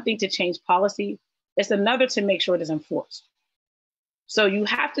 It's one thing to change policy. It's another to make sure it is enforced. So you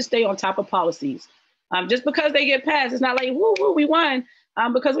have to stay on top of policies. Just because they get passed, it's not like, woo, woo, we won.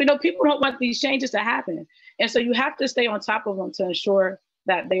 Because we know people don't want these changes to happen. And so you have to stay on top of them to ensure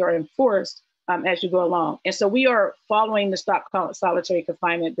that they are enforced as you go along. And so we are following the Stop Solitary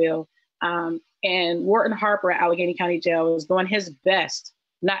Confinement bill. And Warden Harper at Allegheny County Jail is doing his best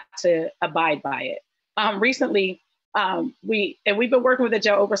not to abide by it. Recently, we've been working with the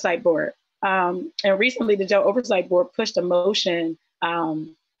Jail Oversight Board. And recently the Jail Oversight Board pushed a motion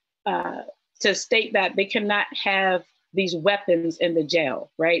to state that they cannot have these weapons in the jail,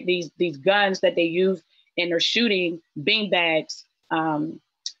 right? These guns that they use and they're shooting beanbags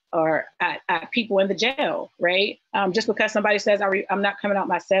or at people in the jail, right? Just because somebody says, I'm not coming out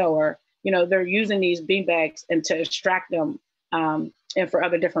my cell, or, they're using these beanbags and to extract them and for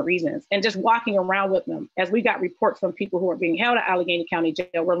other different reasons. And just walking around with them. As we got reports from people who are being held at Allegheny County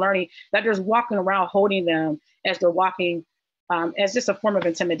Jail, we're learning that there's walking around holding them as they're walking as just a form of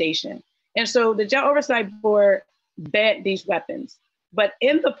intimidation. And so the Jail Oversight Board banned these weapons. But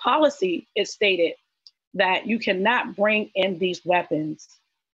in the policy, it stated that you cannot bring in these weapons.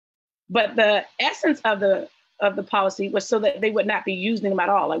 But the essence of the policy was so that they would not be using them at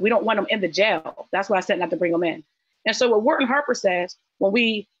all. Like, we don't want them in the jail. That's why I said not to bring them in. And so what Warden Harper says, when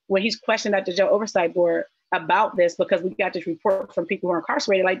he's questioned at the Jail Oversight Board about this, because we got this report from people who are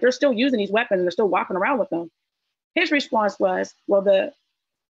incarcerated, like, they're still using these weapons and they're still walking around with them. His response was, well,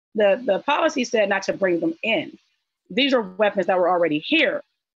 the policy said not to bring them in. These are weapons that were already here.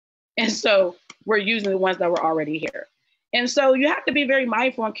 And so we're using the ones that were already here. And so you have to be very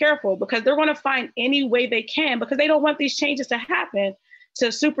mindful and careful, because they're going to find any way they can, because they don't want these changes to happen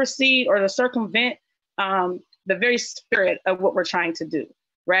to supersede or to circumvent the very spirit of what we're trying to do,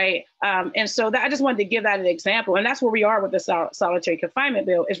 right? And so I just wanted to give that an example. And that's where we are with the solitary confinement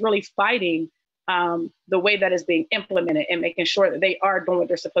bill, is really fighting the way that is being implemented and making sure that they are doing what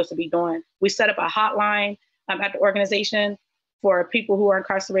they're supposed to be doing. We set up a hotline at the organization for people who are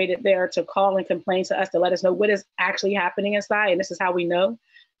incarcerated there to call and complain to us, to let us know what is actually happening inside. And this is how we know.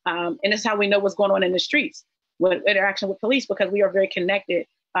 And this is how we know what's going on in the streets with interaction with police, because we are very connected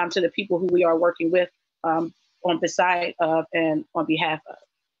to the people who we are working with on beside of and on behalf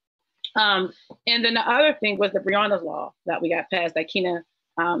of. And then the other thing was the Breonna's law that we got passed that Kyna,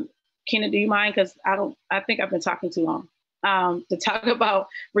 do you mind? Because I think I've been talking too long to talk about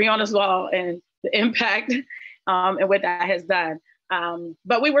Breonna's law and the impact and what that has done.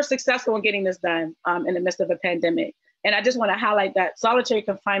 But we were successful in getting this done in the midst of a pandemic. And I just want to highlight that solitary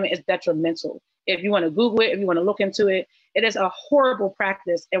confinement is detrimental. If you want to Google it, if you want to look into it, it is a horrible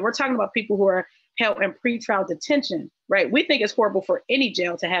practice. And we're talking about people who are held in pretrial detention, right? We think it's horrible for any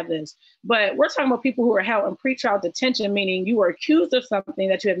jail to have this, but we're talking about people who are held in pretrial detention, meaning you are accused of something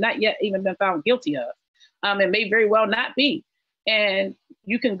that you have not yet even been found guilty of. It may very well not be. And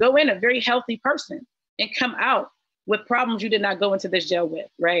you can go in a very healthy person and come out with problems you did not go into this jail with,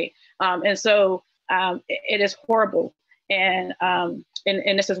 right? And so it is horrible. And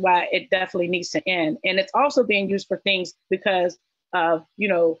this is why it definitely needs to end. And it's also being used for things because of,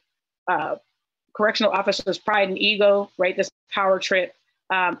 correctional officers' pride and ego, right? This power trip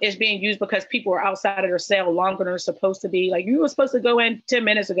is being used because people are outside of their cell longer than they're supposed to be. Like, you were supposed to go in 10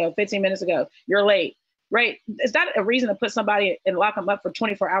 minutes ago, 15 minutes ago, you're late, right? Is that a reason to put somebody and lock them up for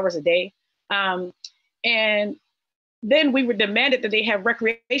 24 hours a day? And then we were demanded that they have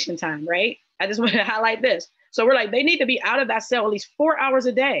recreation time, right? I just want to highlight this. So we're like, they need to be out of that cell at least 4 hours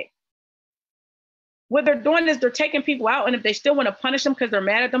a day. What they're doing is they're taking people out, and if they still want to punish them because they're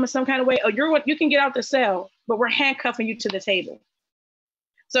mad at them in some kind of way, you can get out the cell, but we're handcuffing you to the table.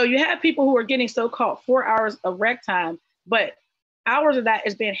 So you have people who are getting so-called 4 hours of rec time, but hours of that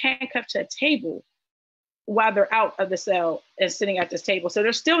is being handcuffed to a table while they're out of the cell and sitting at this table. So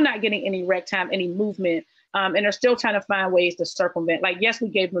they're still not getting any rec time, any movement, and they're still trying to find ways to circumvent. Like, yes, we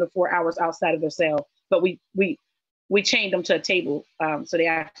gave them the 4 hours outside of their cell, but we chained them to a table so they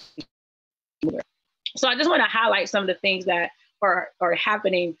actually. So I just want to highlight some of the things that are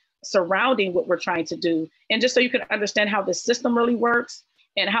happening surrounding what we're trying to do. And just so you can understand how the system really works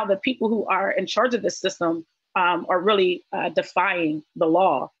and how the people who are in charge of the system are really defying the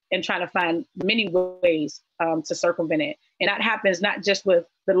law and trying to find many ways to circumvent it. And that happens not just with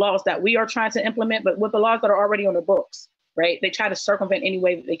the laws that we are trying to implement, but with the laws that are already on the books, right? They try to circumvent any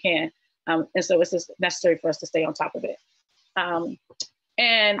way that they can. And so it's just necessary for us to stay on top of it.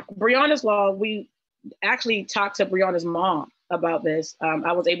 And Breonna's law, we actually talked to Breonna's mom about this.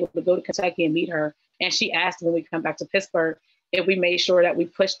 I was able to go to Kentucky and meet her. And she asked when we come back to Pittsburgh if we made sure that we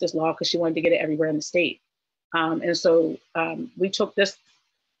pushed this law because she wanted to get it everywhere in the state. And so we took the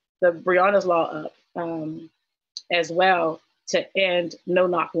Breonna's law up as well to end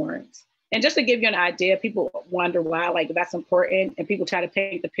no-knock warrants. And just to give you an idea, people wonder why, like, that's important. And people try to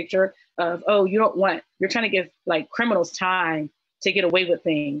paint the picture of, oh, you're trying to give like criminals time to get away with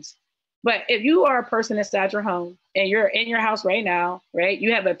things. But if you are a person inside your home and you're in your house right now, right?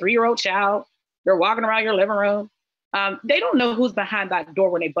 You have a 3-year-old child, you're walking around your living room. They don't know who's behind that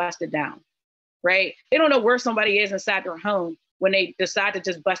door when they bust it down, right? They don't know where somebody is inside their home when they decide to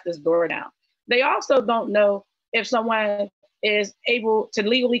just bust this door down. They also don't know if someone is able to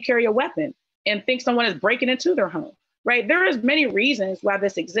legally carry a weapon and think someone is breaking into their home, right? There is many reasons why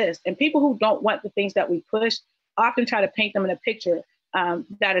this exists. And people who don't want the things that we push often try to paint them in a picture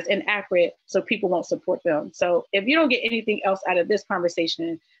that is inaccurate so people won't support them. So if you don't get anything else out of this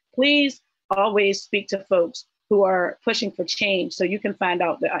conversation, please always speak to folks who are pushing for change so you can find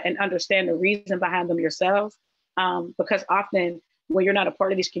out and understand the reason behind them yourselves. Because often when you're not a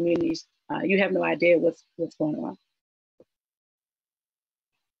part of these communities, you have no idea what's going on.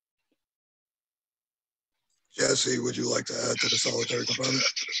 Jesse, would you like to add to the solitary component?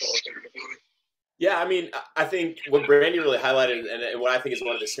 Yeah, I mean, I think what Brandi really highlighted and what I think is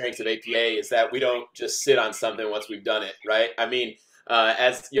one of the strengths of APA is that we don't just sit on something once we've done it, right? I mean,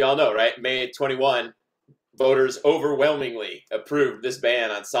 as you all know, right, May 21, voters overwhelmingly approved this ban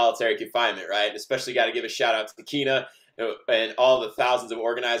on solitary confinement, right? And especially got to give a shout out to Kyna and all the thousands of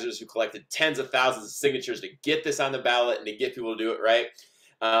organizers who collected tens of thousands of signatures to get this on the ballot and to get people to do it, right?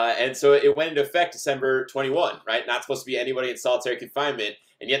 And so it went into effect December 21, right? Not supposed to be anybody in solitary confinement,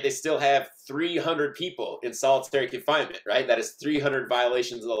 and yet they still have 300 people in solitary confinement, right? That is 300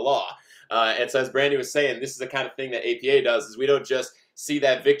 violations of the law. And so as Brandi was saying, this is the kind of thing that APA does, is we don't just see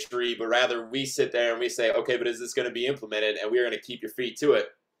that victory, but rather we sit there and we say, okay, but is this going to be implemented? And we're going to keep your feet to it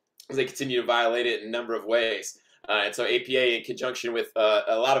as they continue to violate it in a number of ways. And so APA, in conjunction with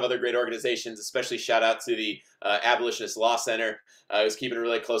a lot of other great organizations, especially shout out to the Abolitionist Law Center, who's keeping a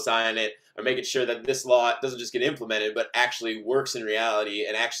really close eye on it, are making sure that this law doesn't just get implemented, but actually works in reality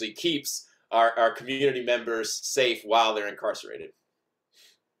and actually keeps our community members safe while they're incarcerated.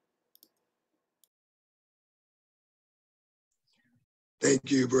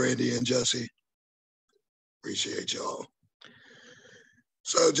 Thank you, Brandi and Jesse. Appreciate y'all.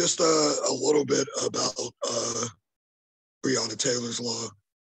 So just a little bit about Breonna Taylor's law.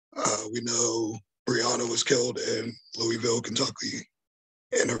 We know Breonna was killed in Louisville, Kentucky,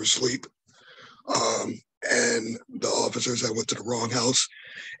 in her sleep. And the officers that went to the wrong house.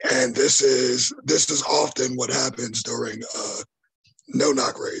 And this is often what happens during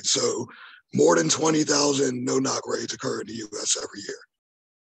no-knock raids. So more than 20,000 no-knock raids occur in the U.S. every year.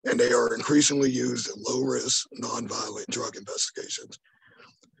 And they are increasingly used in low-risk, nonviolent drug investigations.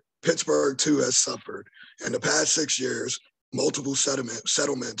 Pittsburgh, too, has suffered. In the past 6 years, multiple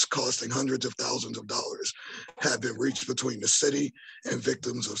settlements costing hundreds of thousands of dollars have been reached between the city and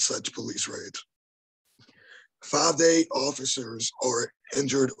victims of such police raids. 5 to 8 officers are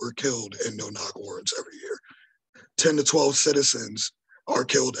injured or killed in no-knock warrants every year. 10 to 12 citizens are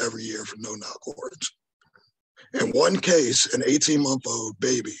killed every year for no-knock warrants. In one case, an 18-month-old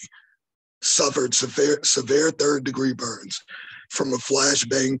baby suffered severe third-degree burns from a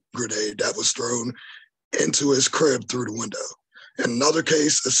flashbang grenade that was thrown into his crib through the window. In another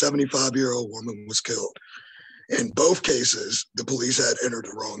case, a 75-year-old woman was killed. In both cases, the police had entered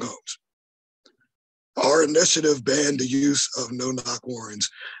the wrong homes. Our initiative banned the use of no-knock warrants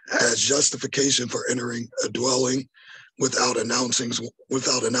as justification for entering a dwelling without announcing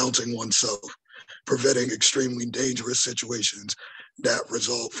oneself, preventing extremely dangerous situations that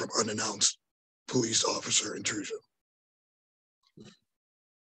result from unannounced police officer intrusion.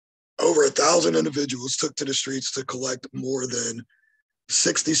 Over 1,000 individuals took to the streets to collect more than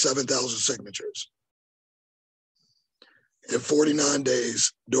 67,000 signatures. In 49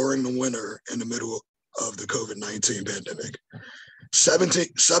 days during the winter in the middle of the COVID-19 pandemic,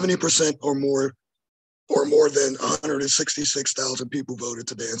 70% or more than 166,000 people voted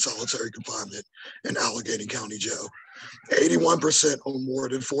to ban solitary confinement in Allegheny County Jail. 81% or more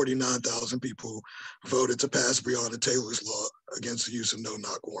than 49,000 people voted to pass Breonna Taylor's law against the use of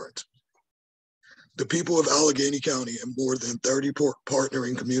no-knock warrants. The people of Allegheny County and more than 30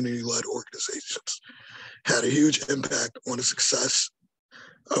 partnering community-led organizations had a huge impact on the success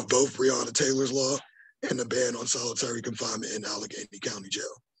of both Breonna Taylor's law and the ban on solitary confinement in Allegheny County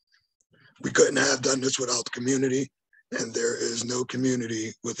Jail. We couldn't have done this without the community, and there is no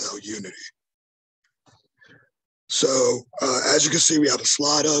community without unity. So as you can see, we have a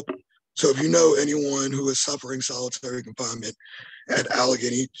slide up. So if you know anyone who is suffering solitary confinement at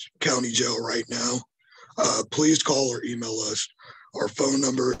Allegheny County Jail right now, please call or email us. Our phone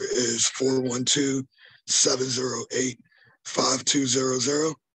number is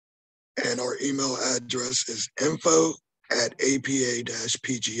 412-708-5200. And our email address is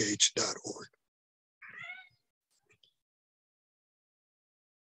info@apa-pgh.org.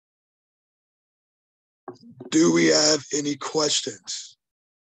 Do we have any questions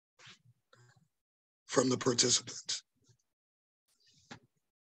from the participants?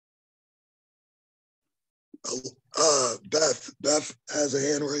 Beth has a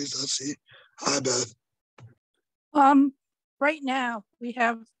hand raised, I see. Hi, Beth. Right now, we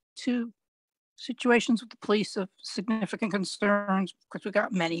have 2 situations with the police of significant concerns. Of course, we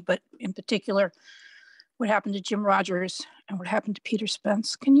got many, but in particular, what happened to Jim Rogers and what happened to Peter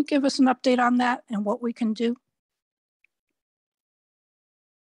Spence. Can you give us an update on that and what we can do?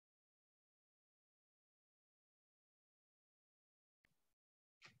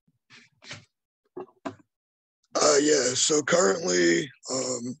 Yeah, so currently,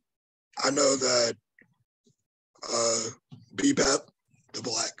 I know that BPAP, the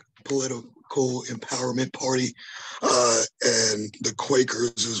Black Political Empowerment Party, and the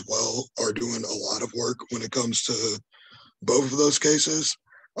Quakers as well are doing a lot of work when it comes to both of those cases.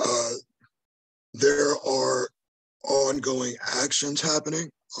 There are ongoing actions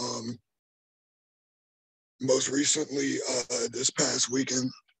happening. Most recently, this past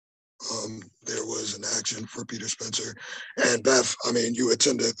weekend, there was an action for Peter Spencer. And Beth, I mean, you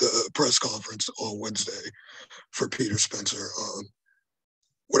attended the press conference on Wednesday for Peter Spencer.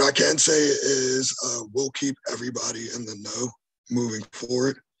 What I can say is we'll keep everybody in the know moving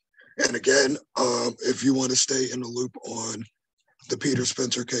forward. And again, if you want to stay in the loop on the Peter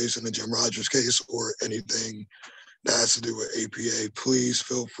Spencer case and the Jim Rogers case or anything that has to do with APA, please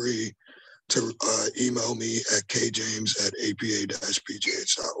feel free to email me at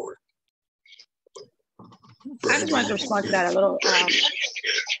kjames@apa-pgh.org. I just wanted to respond to that a little.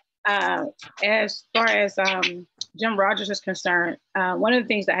 As far as Jim Rogers is concerned, one of the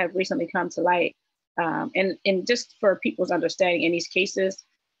things that have recently come to light, and just for people's understanding in these cases,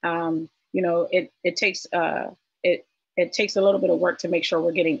 it takes it takes a little bit of work to make sure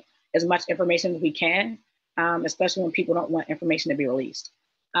we're getting as much information as we can, especially when people don't want information to be released.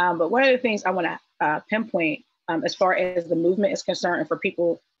 But one of the things I want to pinpoint as far as the movement is concerned and for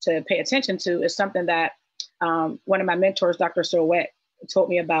people to pay attention to is something that one of my mentors, Dr. Silhouette, told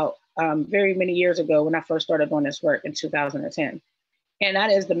me about very many years ago when I first started doing this work in 2010. And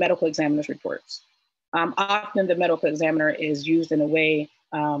that is the medical examiner's reports. Often the medical examiner is used in a way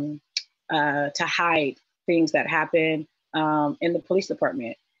to hide things that happen in the police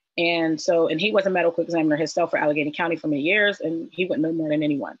department. And he was a medical examiner himself for Allegheny County for many years, and he wouldn't know more than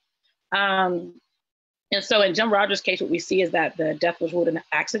anyone. And so in Jim Rogers' case, what we see is that the death was ruled an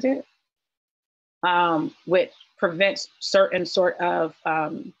accident, which prevents certain sort of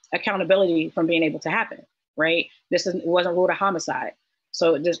accountability from being able to happen, right? It wasn't ruled a homicide.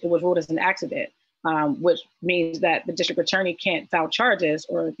 So it was ruled as an accident, which means that the district attorney can't file charges,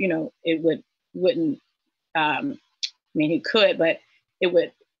 or, it wouldn't, he could, but it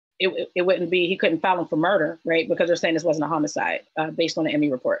wouldn't be, he couldn't file him for murder, right? Because they're saying this wasn't a homicide based on the ME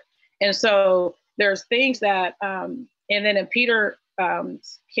report. And so there's things that, and then in Peter's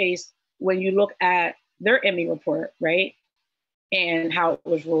case, when you look at their ME report, right, and how it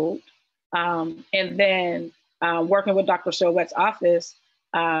was ruled, and then working with Dr. Silhouette's office,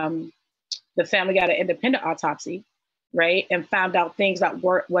 the family got an independent autopsy, right, and found out things that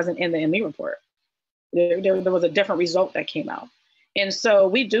wasn't in the ME report. There was a different result that came out. And so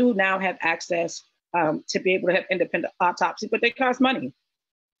we do now have access to be able to have independent autopsy, but they cost money,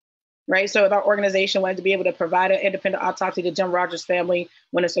 right? So if our organization wanted to be able to provide an independent autopsy to Jim Rogers' family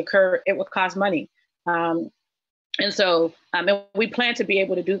when it's occurred, it would cost money. And and we plan to be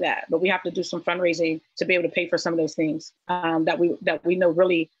able to do that, but we have to do some fundraising to be able to pay for some of those things that we know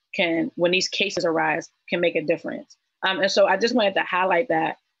really can, when these cases arise, can make a difference. And so I just wanted to highlight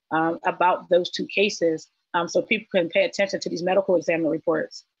that about those two cases, so people can pay attention to these medical examiner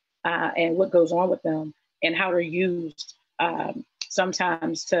reports and what goes on with them and how they're used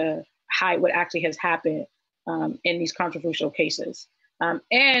sometimes to hide what actually has happened in these controversial cases.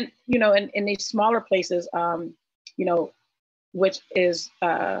 And, in these smaller places, which is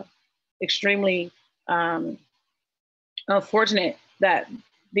extremely unfortunate that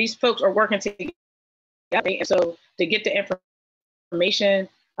these folks are working together. And so to get the information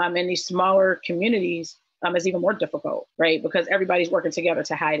in these smaller communities is even more difficult, right? Because everybody's working together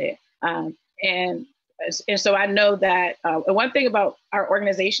to hide it. And so I know that one thing about our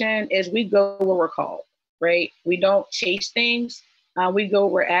organization is we go where we're called, right? We don't chase things. We go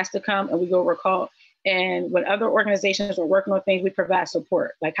where we're asked to come, and we go where we're called. And when other organizations are working on things, we provide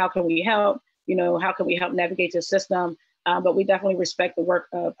support. Like, how can we help? How can we help navigate the system? But we definitely respect the work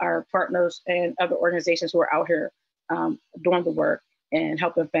of our partners and other organizations who are out here doing the work and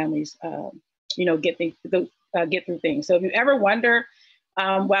helping families, get through things. So if you ever wonder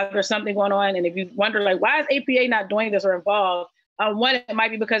why there's something going on, and if you wonder, like, why is APA not doing this or involved? One, it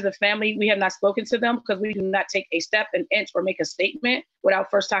might be because the family, we have not spoken to them because we do not take a step, an inch, or make a statement without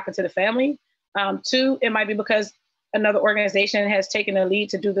first talking to the family. Two, it might be because another organization has taken the lead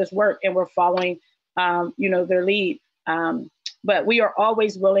to do this work and we're following, their lead. But we are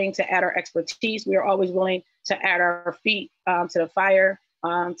always willing to add our expertise. We are always willing to add our feet to the fire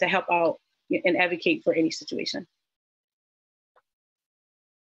to help out and advocate for any situation.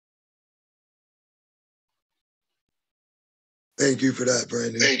 Thank you for that,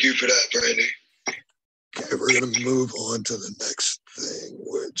 Brandi. Okay, we're going to move on to the next thing,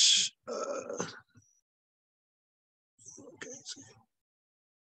 which, I'm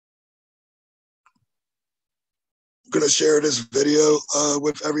going to share this video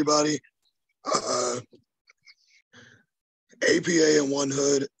with everybody. APA in One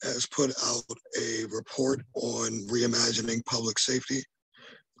Hood has put out a report on reimagining public safety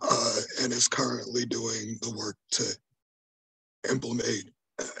and is currently doing the work to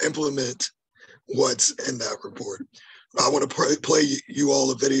implement what's in that report. I want to play you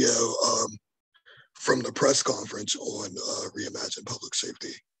all a video from the press conference on Reimagine Public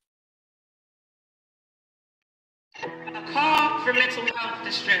Safety. call for mental health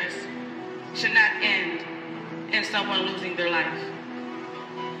distress should not end in someone losing their life.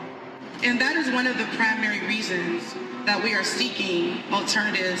 And that is one of the primary reasons that we are seeking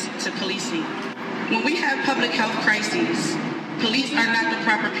alternatives to policing. When we have public health crises, police are not the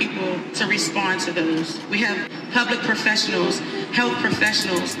proper people to respond to those. We have public professionals, health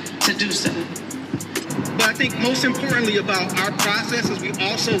professionals to do so. But I think most importantly about our process is we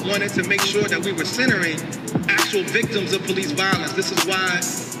also wanted to make sure that we were centering actual victims of police violence. This is why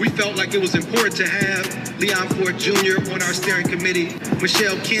we felt like it was important to have Leon Ford Jr. on our steering committee,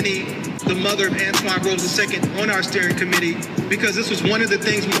 Michelle Kinney, the mother of Antoine Rose II, on our steering committee, because this was one of the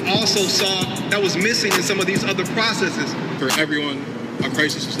things we also saw that was missing in some of these other processes. For everyone, our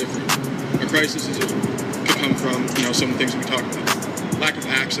crisis is different. Our crisis can come from, some of the things we talked about. Lack of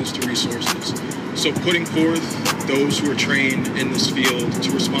access to resources. So putting forth those who are trained in this field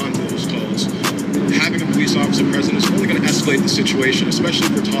to respond to those calls, having a police officer present is only going to escalate the situation, especially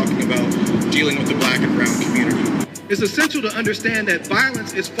if we're talking about dealing with the Black and brown community. It's essential to understand that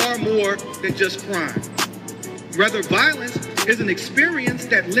violence is far more than just crime. Rather, violence is an experience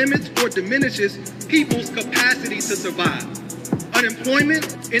that limits or diminishes people's capacity to survive.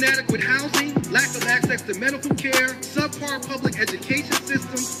 Unemployment, inadequate housing, lack of access to medical care, subpar public education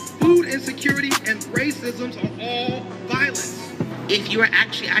systems, food insecurity, and racism are all violence. If you are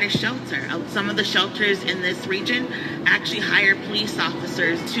actually at a shelter, some of the shelters in this region actually hire police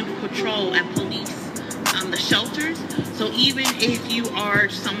officers to patrol and police the shelters. So even if you are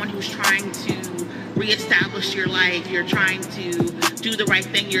someone who's trying to reestablish your life, you're trying to do the right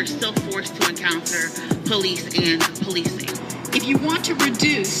thing, you're still forced to encounter police and policing. If you want to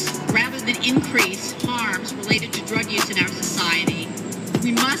reduce rather than increase harms related to drug use in our society,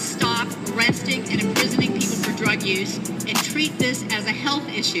 we must stop arresting and imprisoning people for drug use and treat this as a health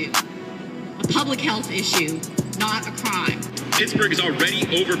issue, a public health issue, not a crime. Pittsburgh is already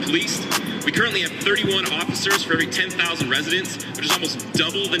over-policed. We currently have 31 officers for every 10,000 residents, which is almost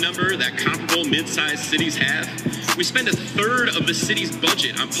double the number that comparable mid-sized cities have. We spend a third of the city's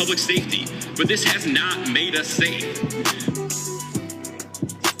budget on public safety, but this has not made us safe.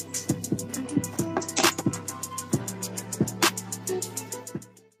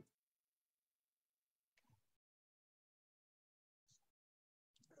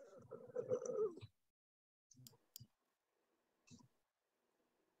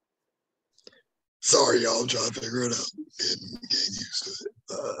 Sorry, y'all. I'm trying to figure it out. Getting used to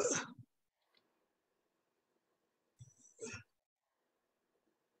it.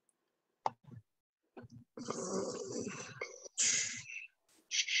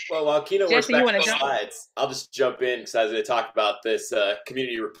 Well, while Kyna works back to the slides, I'll just jump in because I was going to talk about this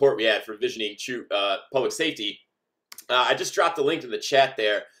community report we had for visioning true public safety. I just dropped a link in the chat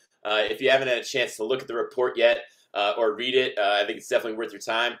there. If you haven't had a chance to look at the report yet or read it, I think it's definitely worth your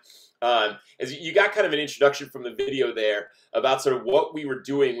time. As you got kind of an introduction from the video there about sort of what we were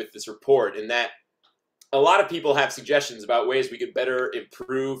doing with this report, and that a lot of people have suggestions about ways we could better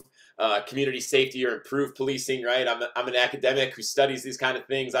improve community safety or improve policing, right? I'm an academic who studies these kind of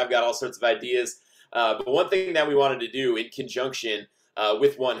things. I've got all sorts of ideas. But one thing that we wanted to do in conjunction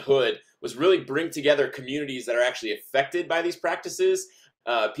with One Hood was really bring together communities that are actually affected by these practices,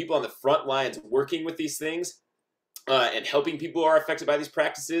 people on the front lines working with these things and helping people who are affected by these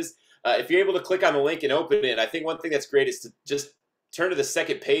practices. If you're able to click on the link and open it, I think one thing that's great is to just turn to the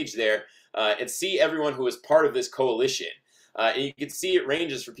second page there and see everyone who is part of this coalition. And you can see it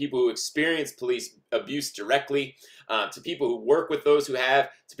ranges from people who experience police abuse directly, to people who work with those who have,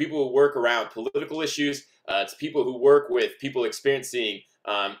 to people who work around political issues, to people who work with people experiencing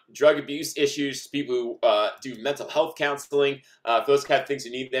drug abuse issues, to people who do mental health counseling, those kind of things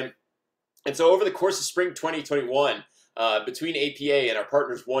who need them. And so over the course of spring 2021, between APA and our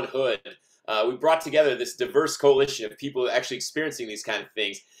partners One Hood, we brought together this diverse coalition of people actually experiencing these kind of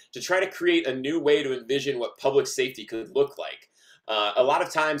things to try to create a new way to envision what public safety could look like. A lot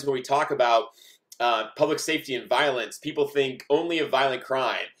of times when we talk about public safety and violence, people think only of violent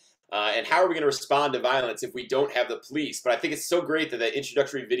crime. And how are we going to respond to violence if we don't have the police? But I think it's so great that that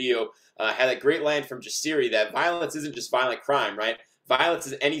introductory video had a great line from Jasiri that violence isn't just violent crime, right? Violence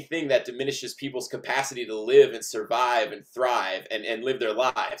is anything that diminishes people's capacity to live and survive and thrive and live their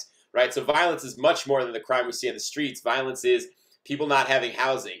lives, right? So violence is much more than the crime we see in the streets. Violence is people not having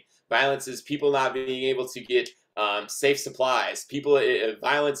housing. Violence is people not being able to get safe supplies.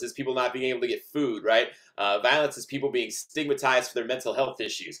 Violence is people not being able to get food, right? Violence is people being stigmatized for their mental health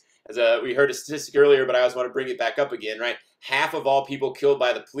issues. As we heard a statistic earlier, but I always want to bring it back up again, right? Half of all people killed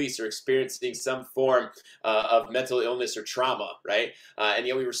by the police are experiencing some form of mental illness or trauma, right? And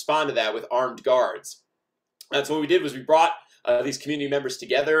yet we respond to that with armed guards. So what we did was we brought these community members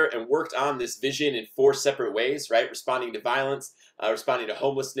together and worked on this vision in 4 separate ways, right? Responding to violence, responding to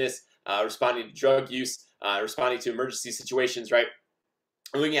homelessness, responding to drug use, responding to emergency situations, right?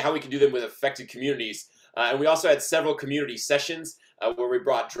 And looking at how we can do them with affected communities. And we also had several community sessions where we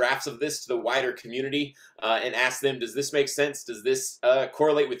brought drafts of this to the wider community and asked them, does this make sense? Does this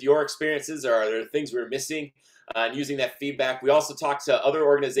correlate with your experiences, or are there things we're missing? And using that feedback, we also talked to other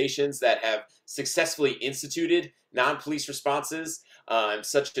organizations that have successfully instituted non-police responses,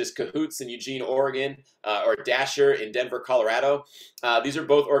 such as Cahoots in Eugene, Oregon, or Dasher in Denver, Colorado. These are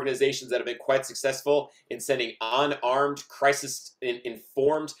both organizations that have been quite successful in sending unarmed,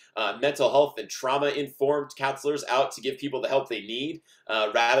 crisis-informed, mental health and trauma-informed counselors out to give people the help they need,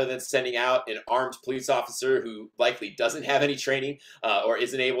 rather than sending out an armed police officer who likely doesn't have any training or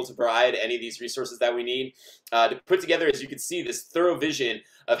isn't able to provide any of these resources that we need. To put together, as you can see, this thorough vision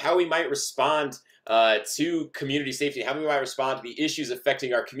of how we might respond to community safety, how we might respond to the issues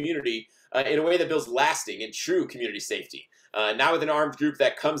affecting our community in a way that builds lasting and true community safety. Not with an armed group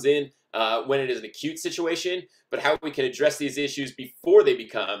that comes in when it is an acute situation, but how we can address these issues before they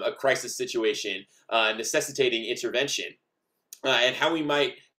become a crisis situation, necessitating intervention. And how we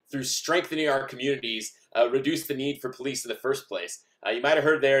might, through strengthening our communities, reduce the need for police in the first place. You might have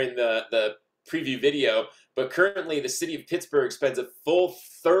heard there in the preview video, but currently the city of Pittsburgh spends a full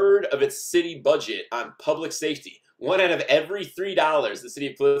third of its city budget on public safety. 1 out of every $3 the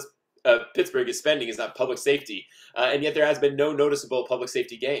city of Pittsburgh is spending is on public safety, and yet there has been no noticeable public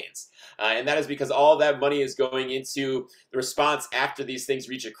safety gains. And that is because all of that money is going into the response after these things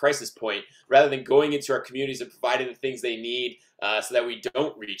reach a crisis point, rather than going into our communities and providing the things they need so that we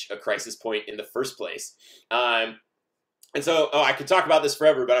don't reach a crisis point in the first place. And so, I could talk about this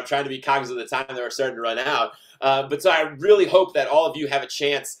forever, but I'm trying to be cognizant of the time that we're starting to run out. But so I really hope that all of you have a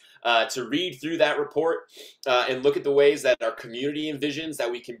chance to read through that report and look at the ways that our community envisions that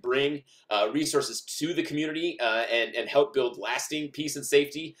we can bring resources to the community and help build lasting peace and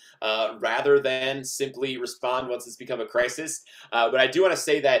safety rather than simply respond once it's become a crisis. But I do want to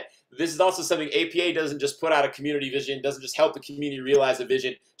say that this is also something APA doesn't just put out a community vision, doesn't just help the community realize a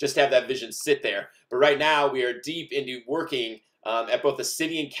vision, just have that vision sit there. But right now we are deep into working at both the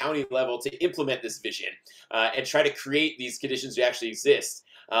city and county level to implement this vision and try to create these conditions to actually exist.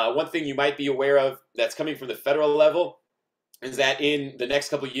 One thing you might be aware of that's coming from the federal level is that in the next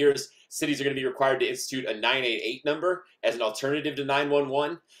couple of years, cities are going to be required to institute a 988 number as an alternative to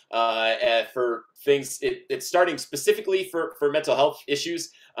 911 for things. It's starting specifically for mental health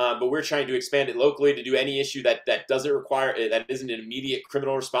issues, but we're trying to expand it locally to do any issue that doesn't require, that isn't an immediate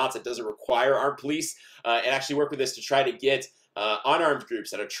criminal response, that doesn't require armed police, and actually work with this to try to get unarmed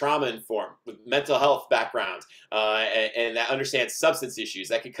groups that are trauma-informed with mental health backgrounds and that understand substance issues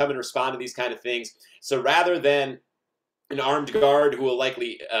that can come and respond to these kind of things. So rather than an armed guard who will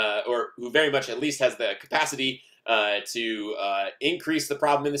likely, or who very much at least has the capacity to increase the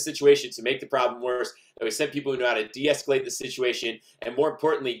problem in the situation, to make the problem worse, that we send people who know how to de-escalate the situation, and more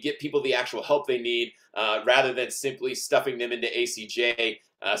importantly, get people the actual help they need, rather than simply stuffing them into ACJ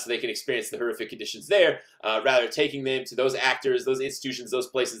so they can experience the horrific conditions there, rather taking them to those actors, those institutions, those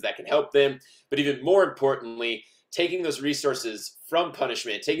places that can help them, but even more importantly, taking those resources from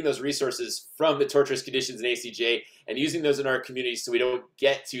punishment, taking those resources from the torturous conditions in ACJ, and using those in our communities so we don't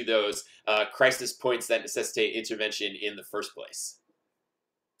get to those crisis points that necessitate intervention in the first place.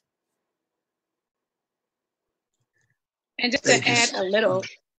 And just to add a little,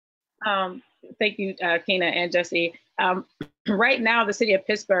 thank you, Kyna and Jesse. Right now, the city of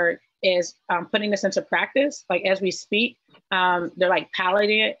Pittsburgh is putting this into practice. Like as we speak, they're like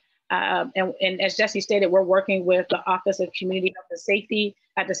piloting it. And as Jesse stated, we're working with the Office of Community Health and Safety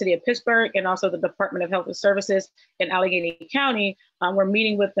at the city of Pittsburgh and also the Department of Health and Services in Allegheny County. We're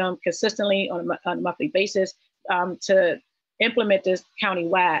meeting with them consistently on a monthly basis to implement this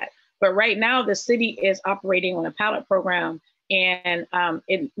countywide. But right now, the city is operating on a pilot program, and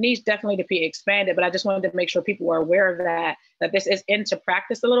it needs definitely to be expanded. But I just wanted to make sure people were aware of that this is into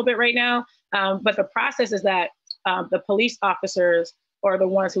practice a little bit right now. But the process is that the police officers are the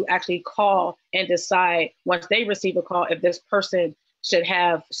ones who actually call and decide once they receive a call if this person should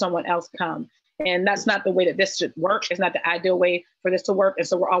have someone else come. And that's not the way that this should work. It's not the ideal way for this to work. And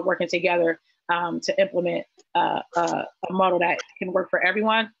so we're all working together to implement a model that can work for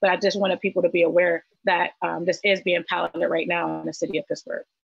everyone. But I just wanted people to be aware that this is being piloted right now in the city of Pittsburgh.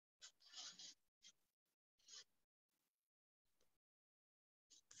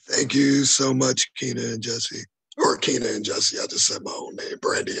 Thank you so much, Kyna and Jesse. Or Kyna and Jesse, I just said my own name,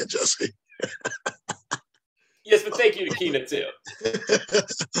 Brandi and Jesse. Yes, but thank you to Kyna too.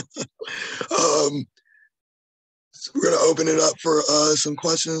 So we're gonna open it up for some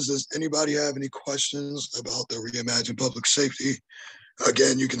questions. Does anybody have any questions about the Reimagine Public Safety?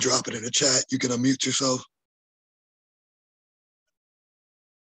 Again, you can drop it in the chat. You can unmute yourself.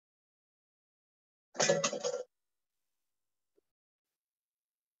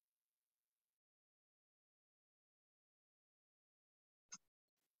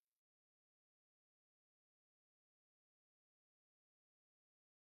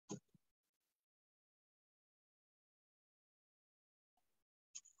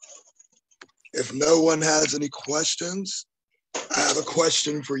 If no one has any questions, I have a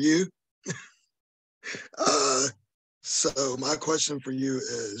question for you. So my question for you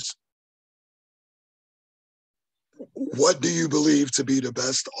is, what do you believe to be the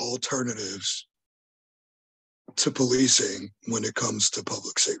best alternatives to policing when it comes to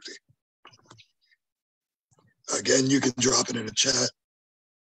public safety? Again, you can drop it in the chat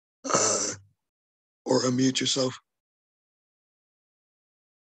or unmute yourself.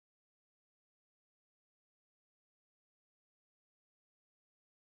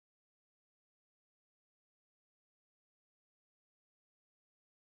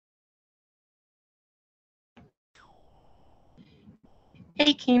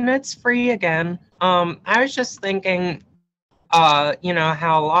 Hey, Kyna, it's Free again. I was just thinking, you know,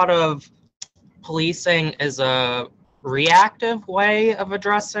 how a lot of policing is a reactive way of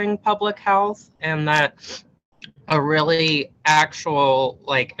addressing public health, and that a really actual,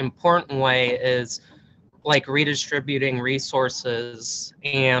 like, important way is like redistributing resources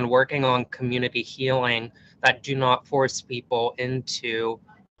and working on community healing that do not force people into,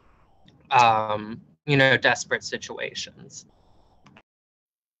 you know, desperate situations.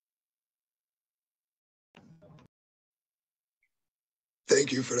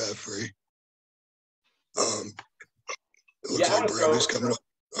 Thank you for that, Free. It looks Yeah, like Brandi's coming up.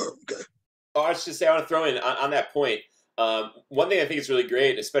 Oh, okay. Oh, I was just say I want to throw in on that point. One thing I think is really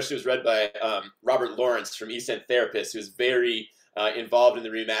great, especially was read by Robert Lawrence from East End Therapist, who's very involved in the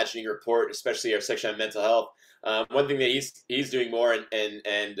Reimagining report, especially our section on mental health. One thing that he's doing more,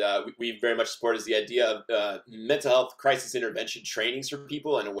 and we very much support, is the idea of mental health crisis intervention trainings for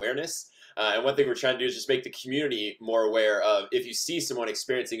people and awareness. And one thing we're trying to do is just make the community more aware of, if you see someone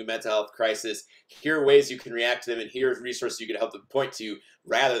experiencing a mental health crisis, here are ways you can react to them, and here are resources you can help them point to,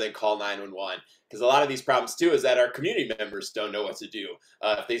 rather than call 911. Because a lot of these problems too is that our community members don't know what to do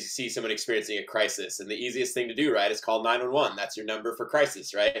if they see someone experiencing a crisis. And the easiest thing to do, right, is call 911. That's your number for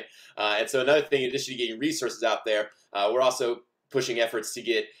crisis, right? And so another thing, in addition to getting resources out there, we're also pushing efforts to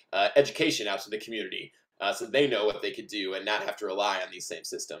get education out to the community so they know what they could do and not have to rely on these same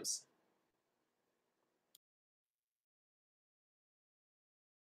systems.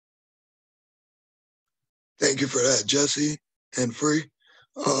 Thank you for that, Jesse and Free.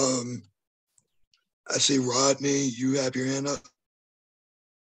 I see Rodney, you have your hand up.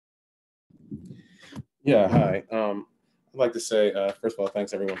 Yeah, hi. I'd like to say, first of all,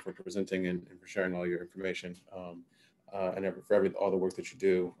 thanks everyone for presenting and for sharing all your information and for all the work that you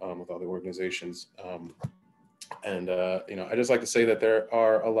do with all the organizations. You know, I just like to say that there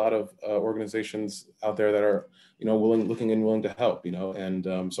are a lot of organizations out there that are, you know, looking and willing to help, you know,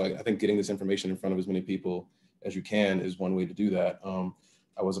 and so I think getting this information in front of as many people as you can is one way to do that.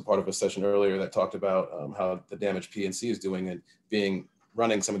 I was a part of a session earlier that talked about how the damage PNC is doing and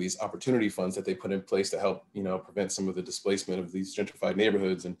running some of these opportunity funds that they put in place to help, you know, prevent some of the displacement of these gentrified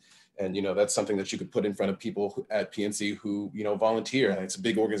neighborhoods. And you know, that's something that you could put in front of people at PNC who, you know, volunteer. And it's a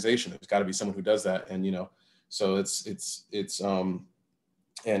big organization. There's got to be someone who does that. And, you know, so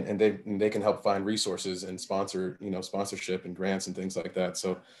and they can help find resources and sponsor, you know, sponsorship and grants and things like that.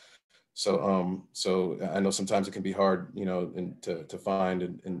 So I know sometimes it can be hard, you know, to find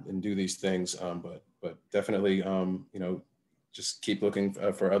and do these things, but definitely, you know, just keep looking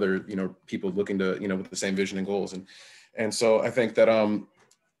for other, you know, people looking to, you know, with the same vision and goals. And so I think that,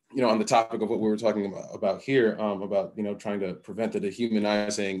 you know, on the topic of what we were talking about here, about, you know, trying to prevent the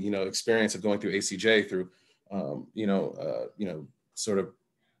dehumanizing, you know, experience of going through ACJ through, you know, sort of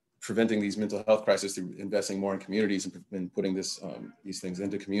preventing these mental health crises through investing more in communities and putting these things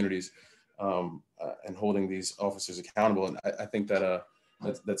into communities and holding these officers accountable. And I think that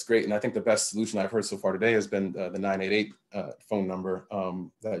that's great. And I think the best solution I've heard so far today has been the 988 phone number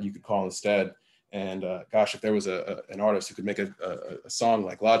that you could call instead. And gosh, if there was an artist who could make a song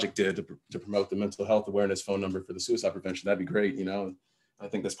like Logic did to promote the mental health awareness phone number for the suicide prevention, that'd be great, you know. I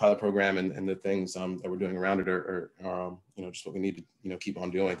think this pilot program and the things that we're doing around it are you know, just what we need to, you know, keep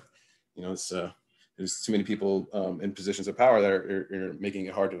on doing. You know, it's there's too many people in positions of power that are making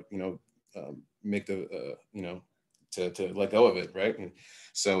it hard to, you know, make the you know, to let go of it, right? And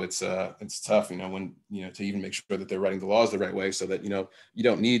so it's tough, when, to even make sure that they're writing the laws the right way, so that, you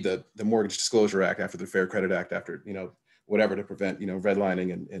don't need the Mortgage Disclosure Act after the Fair Credit Act, after, whatever, to prevent,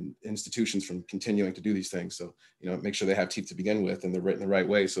 redlining and institutions from continuing to do these things. So, make sure they have teeth to begin with, and they're written the right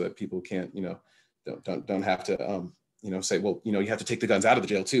way, so that people can't, don't have to, say, well, you have to take the guns out of the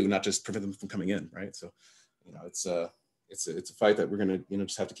jail too, not just prevent them from coming in, right? So, it's a fight that we're going to,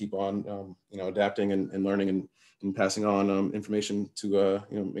 just have to keep on, adapting and learning and passing on information to,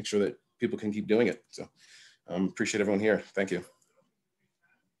 make sure that people can keep doing it. So appreciate everyone here. Thank you.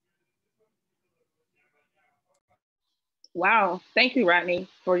 Wow. Thank you, Rodney,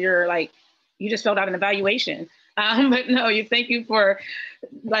 for your, you just filled out an evaluation. But no, thank you for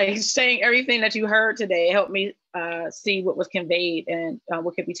saying everything that you heard today. It helped me see what was conveyed and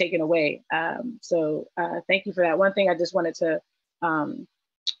what could be taken away. So thank you for that. One thing I just wanted to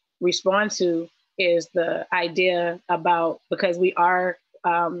respond to is the idea about, because we are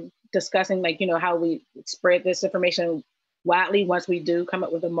discussing how we spread this information widely once we do come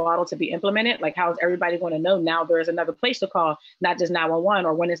up with a model to be implemented. How is everybody going to know now there is another place to call, not just 911,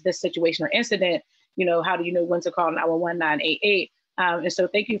 or when is this situation or incident, how do you know when to call 911, 988? And so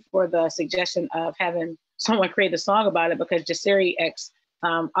thank you for the suggestion of having someone create a song about it, because Jasiri X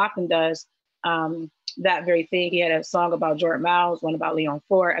often does that very thing. He had a song about Jordan Miles, one about Leon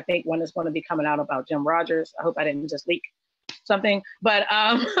Ford. I think one is going to be coming out about Jim Rogers. I hope I didn't just leak something, but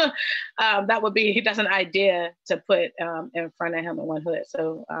that's an idea to put in front of him in one hood.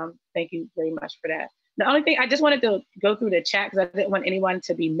 So thank you very much for that. The only thing, I just wanted to go through the chat because I didn't want anyone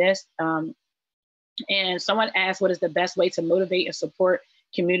to be missed. And someone asked, what is the best way to motivate and support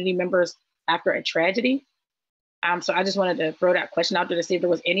community members after a tragedy? So I just wanted to throw that question out there to see if there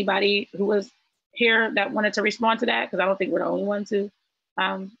was anybody who was here that wanted to respond to that, because I don't think we're the only ones who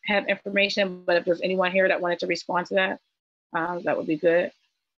have information, but if there's anyone here that wanted to respond to that, that would be good.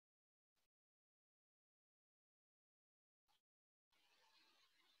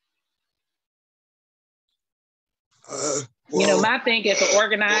 My thing is to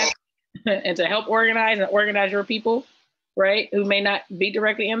organize and to help organize and organize your people, right, who may not be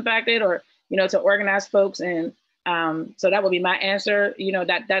directly impacted, or, to organize folks. And so that would be my answer.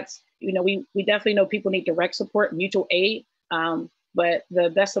 That's we definitely know people need direct support, mutual aid. But the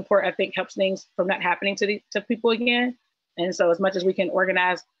best support, I think, helps things from not happening to people again. And so as much as we can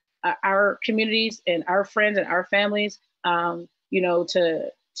organize our communities and our friends and our families, to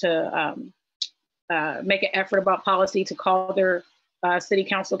make an effort about policy, to call their city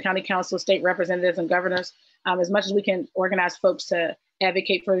council, county council, state representatives, and governors, as much as we can organize folks to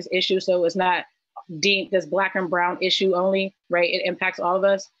advocate for this issue, so it's not deemed this Black and brown issue only, right? It impacts all of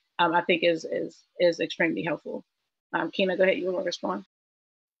us. I think is extremely helpful. Kyna, go ahead. You want to respond?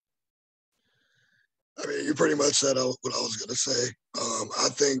 I mean, you pretty much said what I was going to say. I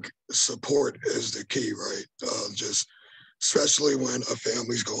think support is the key, right? Just especially when a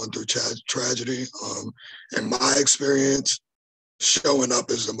family's going through tragedy. In my experience, showing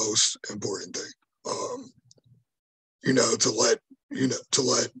up is the most important thing. To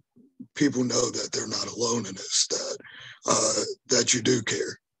let people know that they're not alone in this, that you do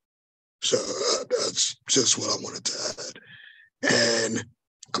care. So that's just what I wanted to add. And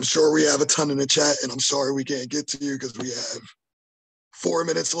I'm sure we have a ton in the chat, and I'm sorry we can't get to you because we have 4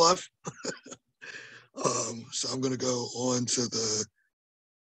 minutes left. So I'm going to go on to the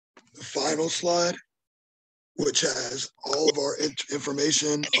final slide, which has all of our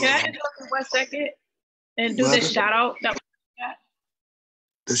information. Can I interrupt for 1 second and do this shout out?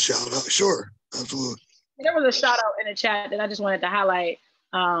 The shout out, sure, absolutely. There was a shout out in the chat that I just wanted to highlight,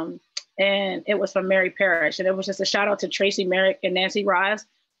 and it was from Mary Parrish, and it was just a shout out to Tracy Merrick and Nancy Rise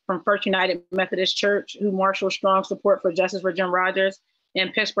from First United Methodist Church, who marshaled strong support for justice for Jim Rogers,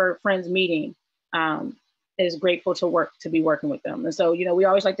 and Pittsburgh Friends Meeting is grateful to be working with them. And so, we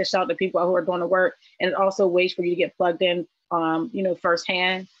always like to shout to people who are doing the work, and it also ways for you to get plugged in,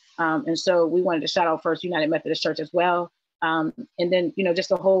 firsthand. And so we wanted to shout out First United Methodist Church as well. And then, just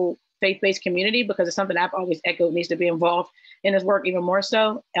the whole faith-based community, because it's something I've always echoed needs to be involved in this work even more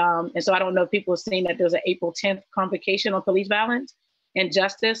so. And so I don't know if people have seen that there's an April 10th convocation on police violence and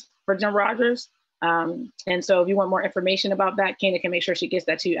justice for Jim Rogers. And so if you want more information about that, Kyna can make sure she gets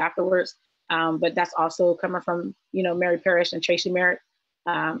that to you afterwards. But that's also coming from, Mary Parrish and Tracy Merrick.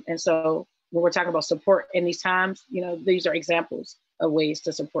 And so when we're talking about support in these times, these are examples of ways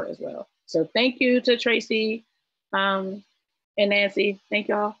to support as well. So thank you to Tracy and Nancy. Thank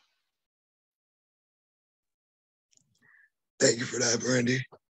y'all. Thank you for that, Brandi.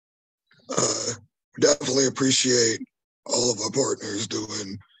 We definitely appreciate all of our partners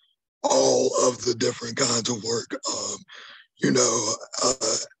doing all of the different kinds of work. You know,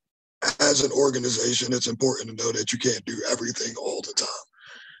 as an organization, it's important to know that you can't do everything all the time,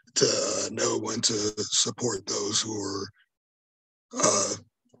 to know when to support those who are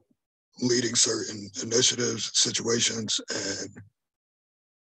leading certain initiatives, situations, and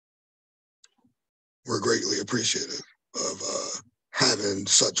we're greatly appreciative of having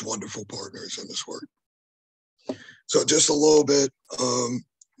such wonderful partners in this work. So just a little bit,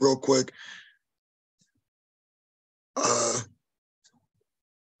 real quick.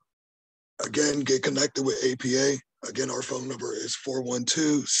 Again, get connected with APA. Again, our phone number is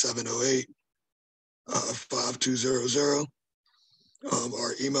 412-708-5200.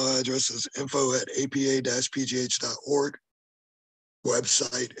 Our email address is info@apa-pgh.org.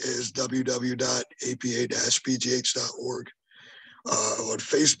 Website is www.apa-pgh.org. On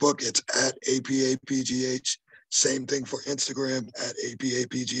Facebook, it's @APAPGH. Same thing for Instagram,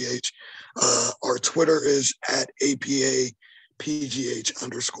 @APAPGH. Our Twitter is @APAPGH_.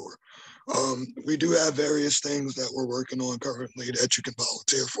 We do have various things that we're working on currently that you can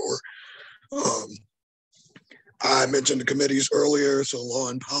volunteer for. I mentioned the committees earlier, so law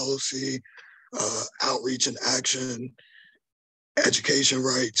and policy, outreach and action, education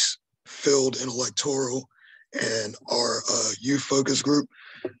rights, field and electoral, and our youth focus group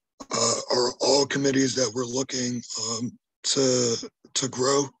are all committees that we're looking to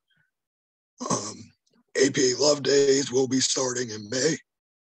grow. APA Love Days will be starting in May,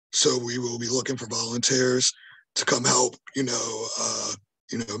 so we will be looking for volunteers to come help.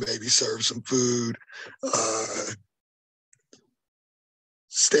 Maybe serve some food,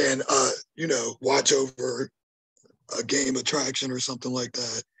 stand, watch over a game attraction or something like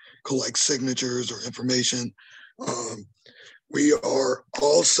that, collect signatures or information. We are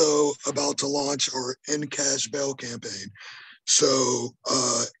also about to launch our in-cash bail campaign. So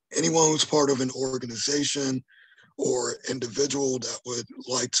anyone who's part of an organization or individual that would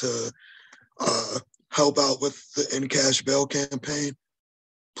like to help out with the in-cash bail campaign,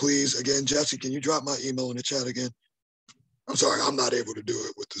 please, again, Jesse, can you drop my email in the chat again? I'm sorry, I'm not able to do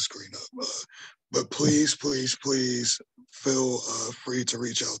it with the screen up. But please, please, please feel free to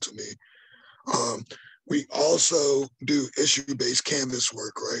reach out to me. We also do issue-based canvas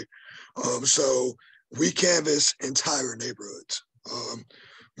work, right? So we canvas entire neighborhoods.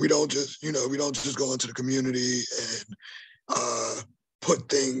 We don't just go into the community and put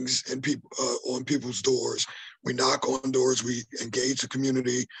things in on people's doors. We knock on doors, we engage the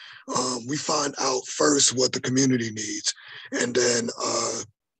community. We find out first what the community needs, and then,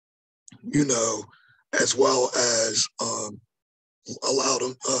 as well as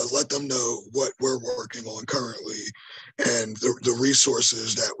let them know what we're working on currently and the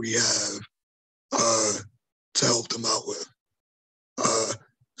resources that we have to help them out with.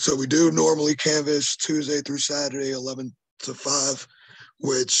 So we do normally canvas Tuesday through Saturday, 11 to 5,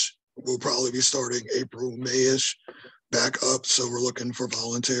 which will probably be starting April, May-ish back up. So we're looking for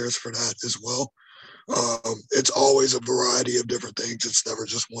volunteers for that as well. It's always a variety of different things. It's never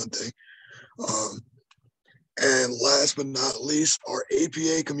just one thing. And last but not least, our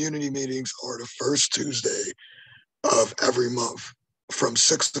APA community meetings are the first Tuesday of every month from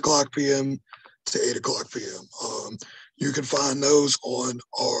 6:00 p.m. to 8:00 p.m. You can find those on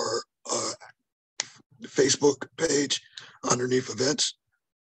our Facebook page underneath events.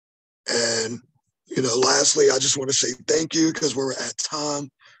 And, lastly, I just want to say thank you because we're at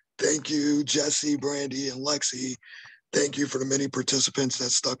time. Thank you, Jesse, Brandi, and Lexi. Thank you for the many participants that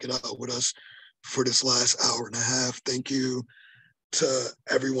stuck it out with us for this last hour and a half. Thank you to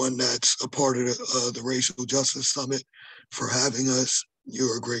everyone that's a part of the Racial Justice Summit for having us.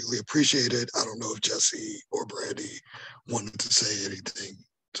 You are greatly appreciated. I don't know if Jesse or Brandi wanted to say anything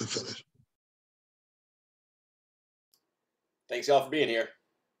to finish. Thanks y'all for being here.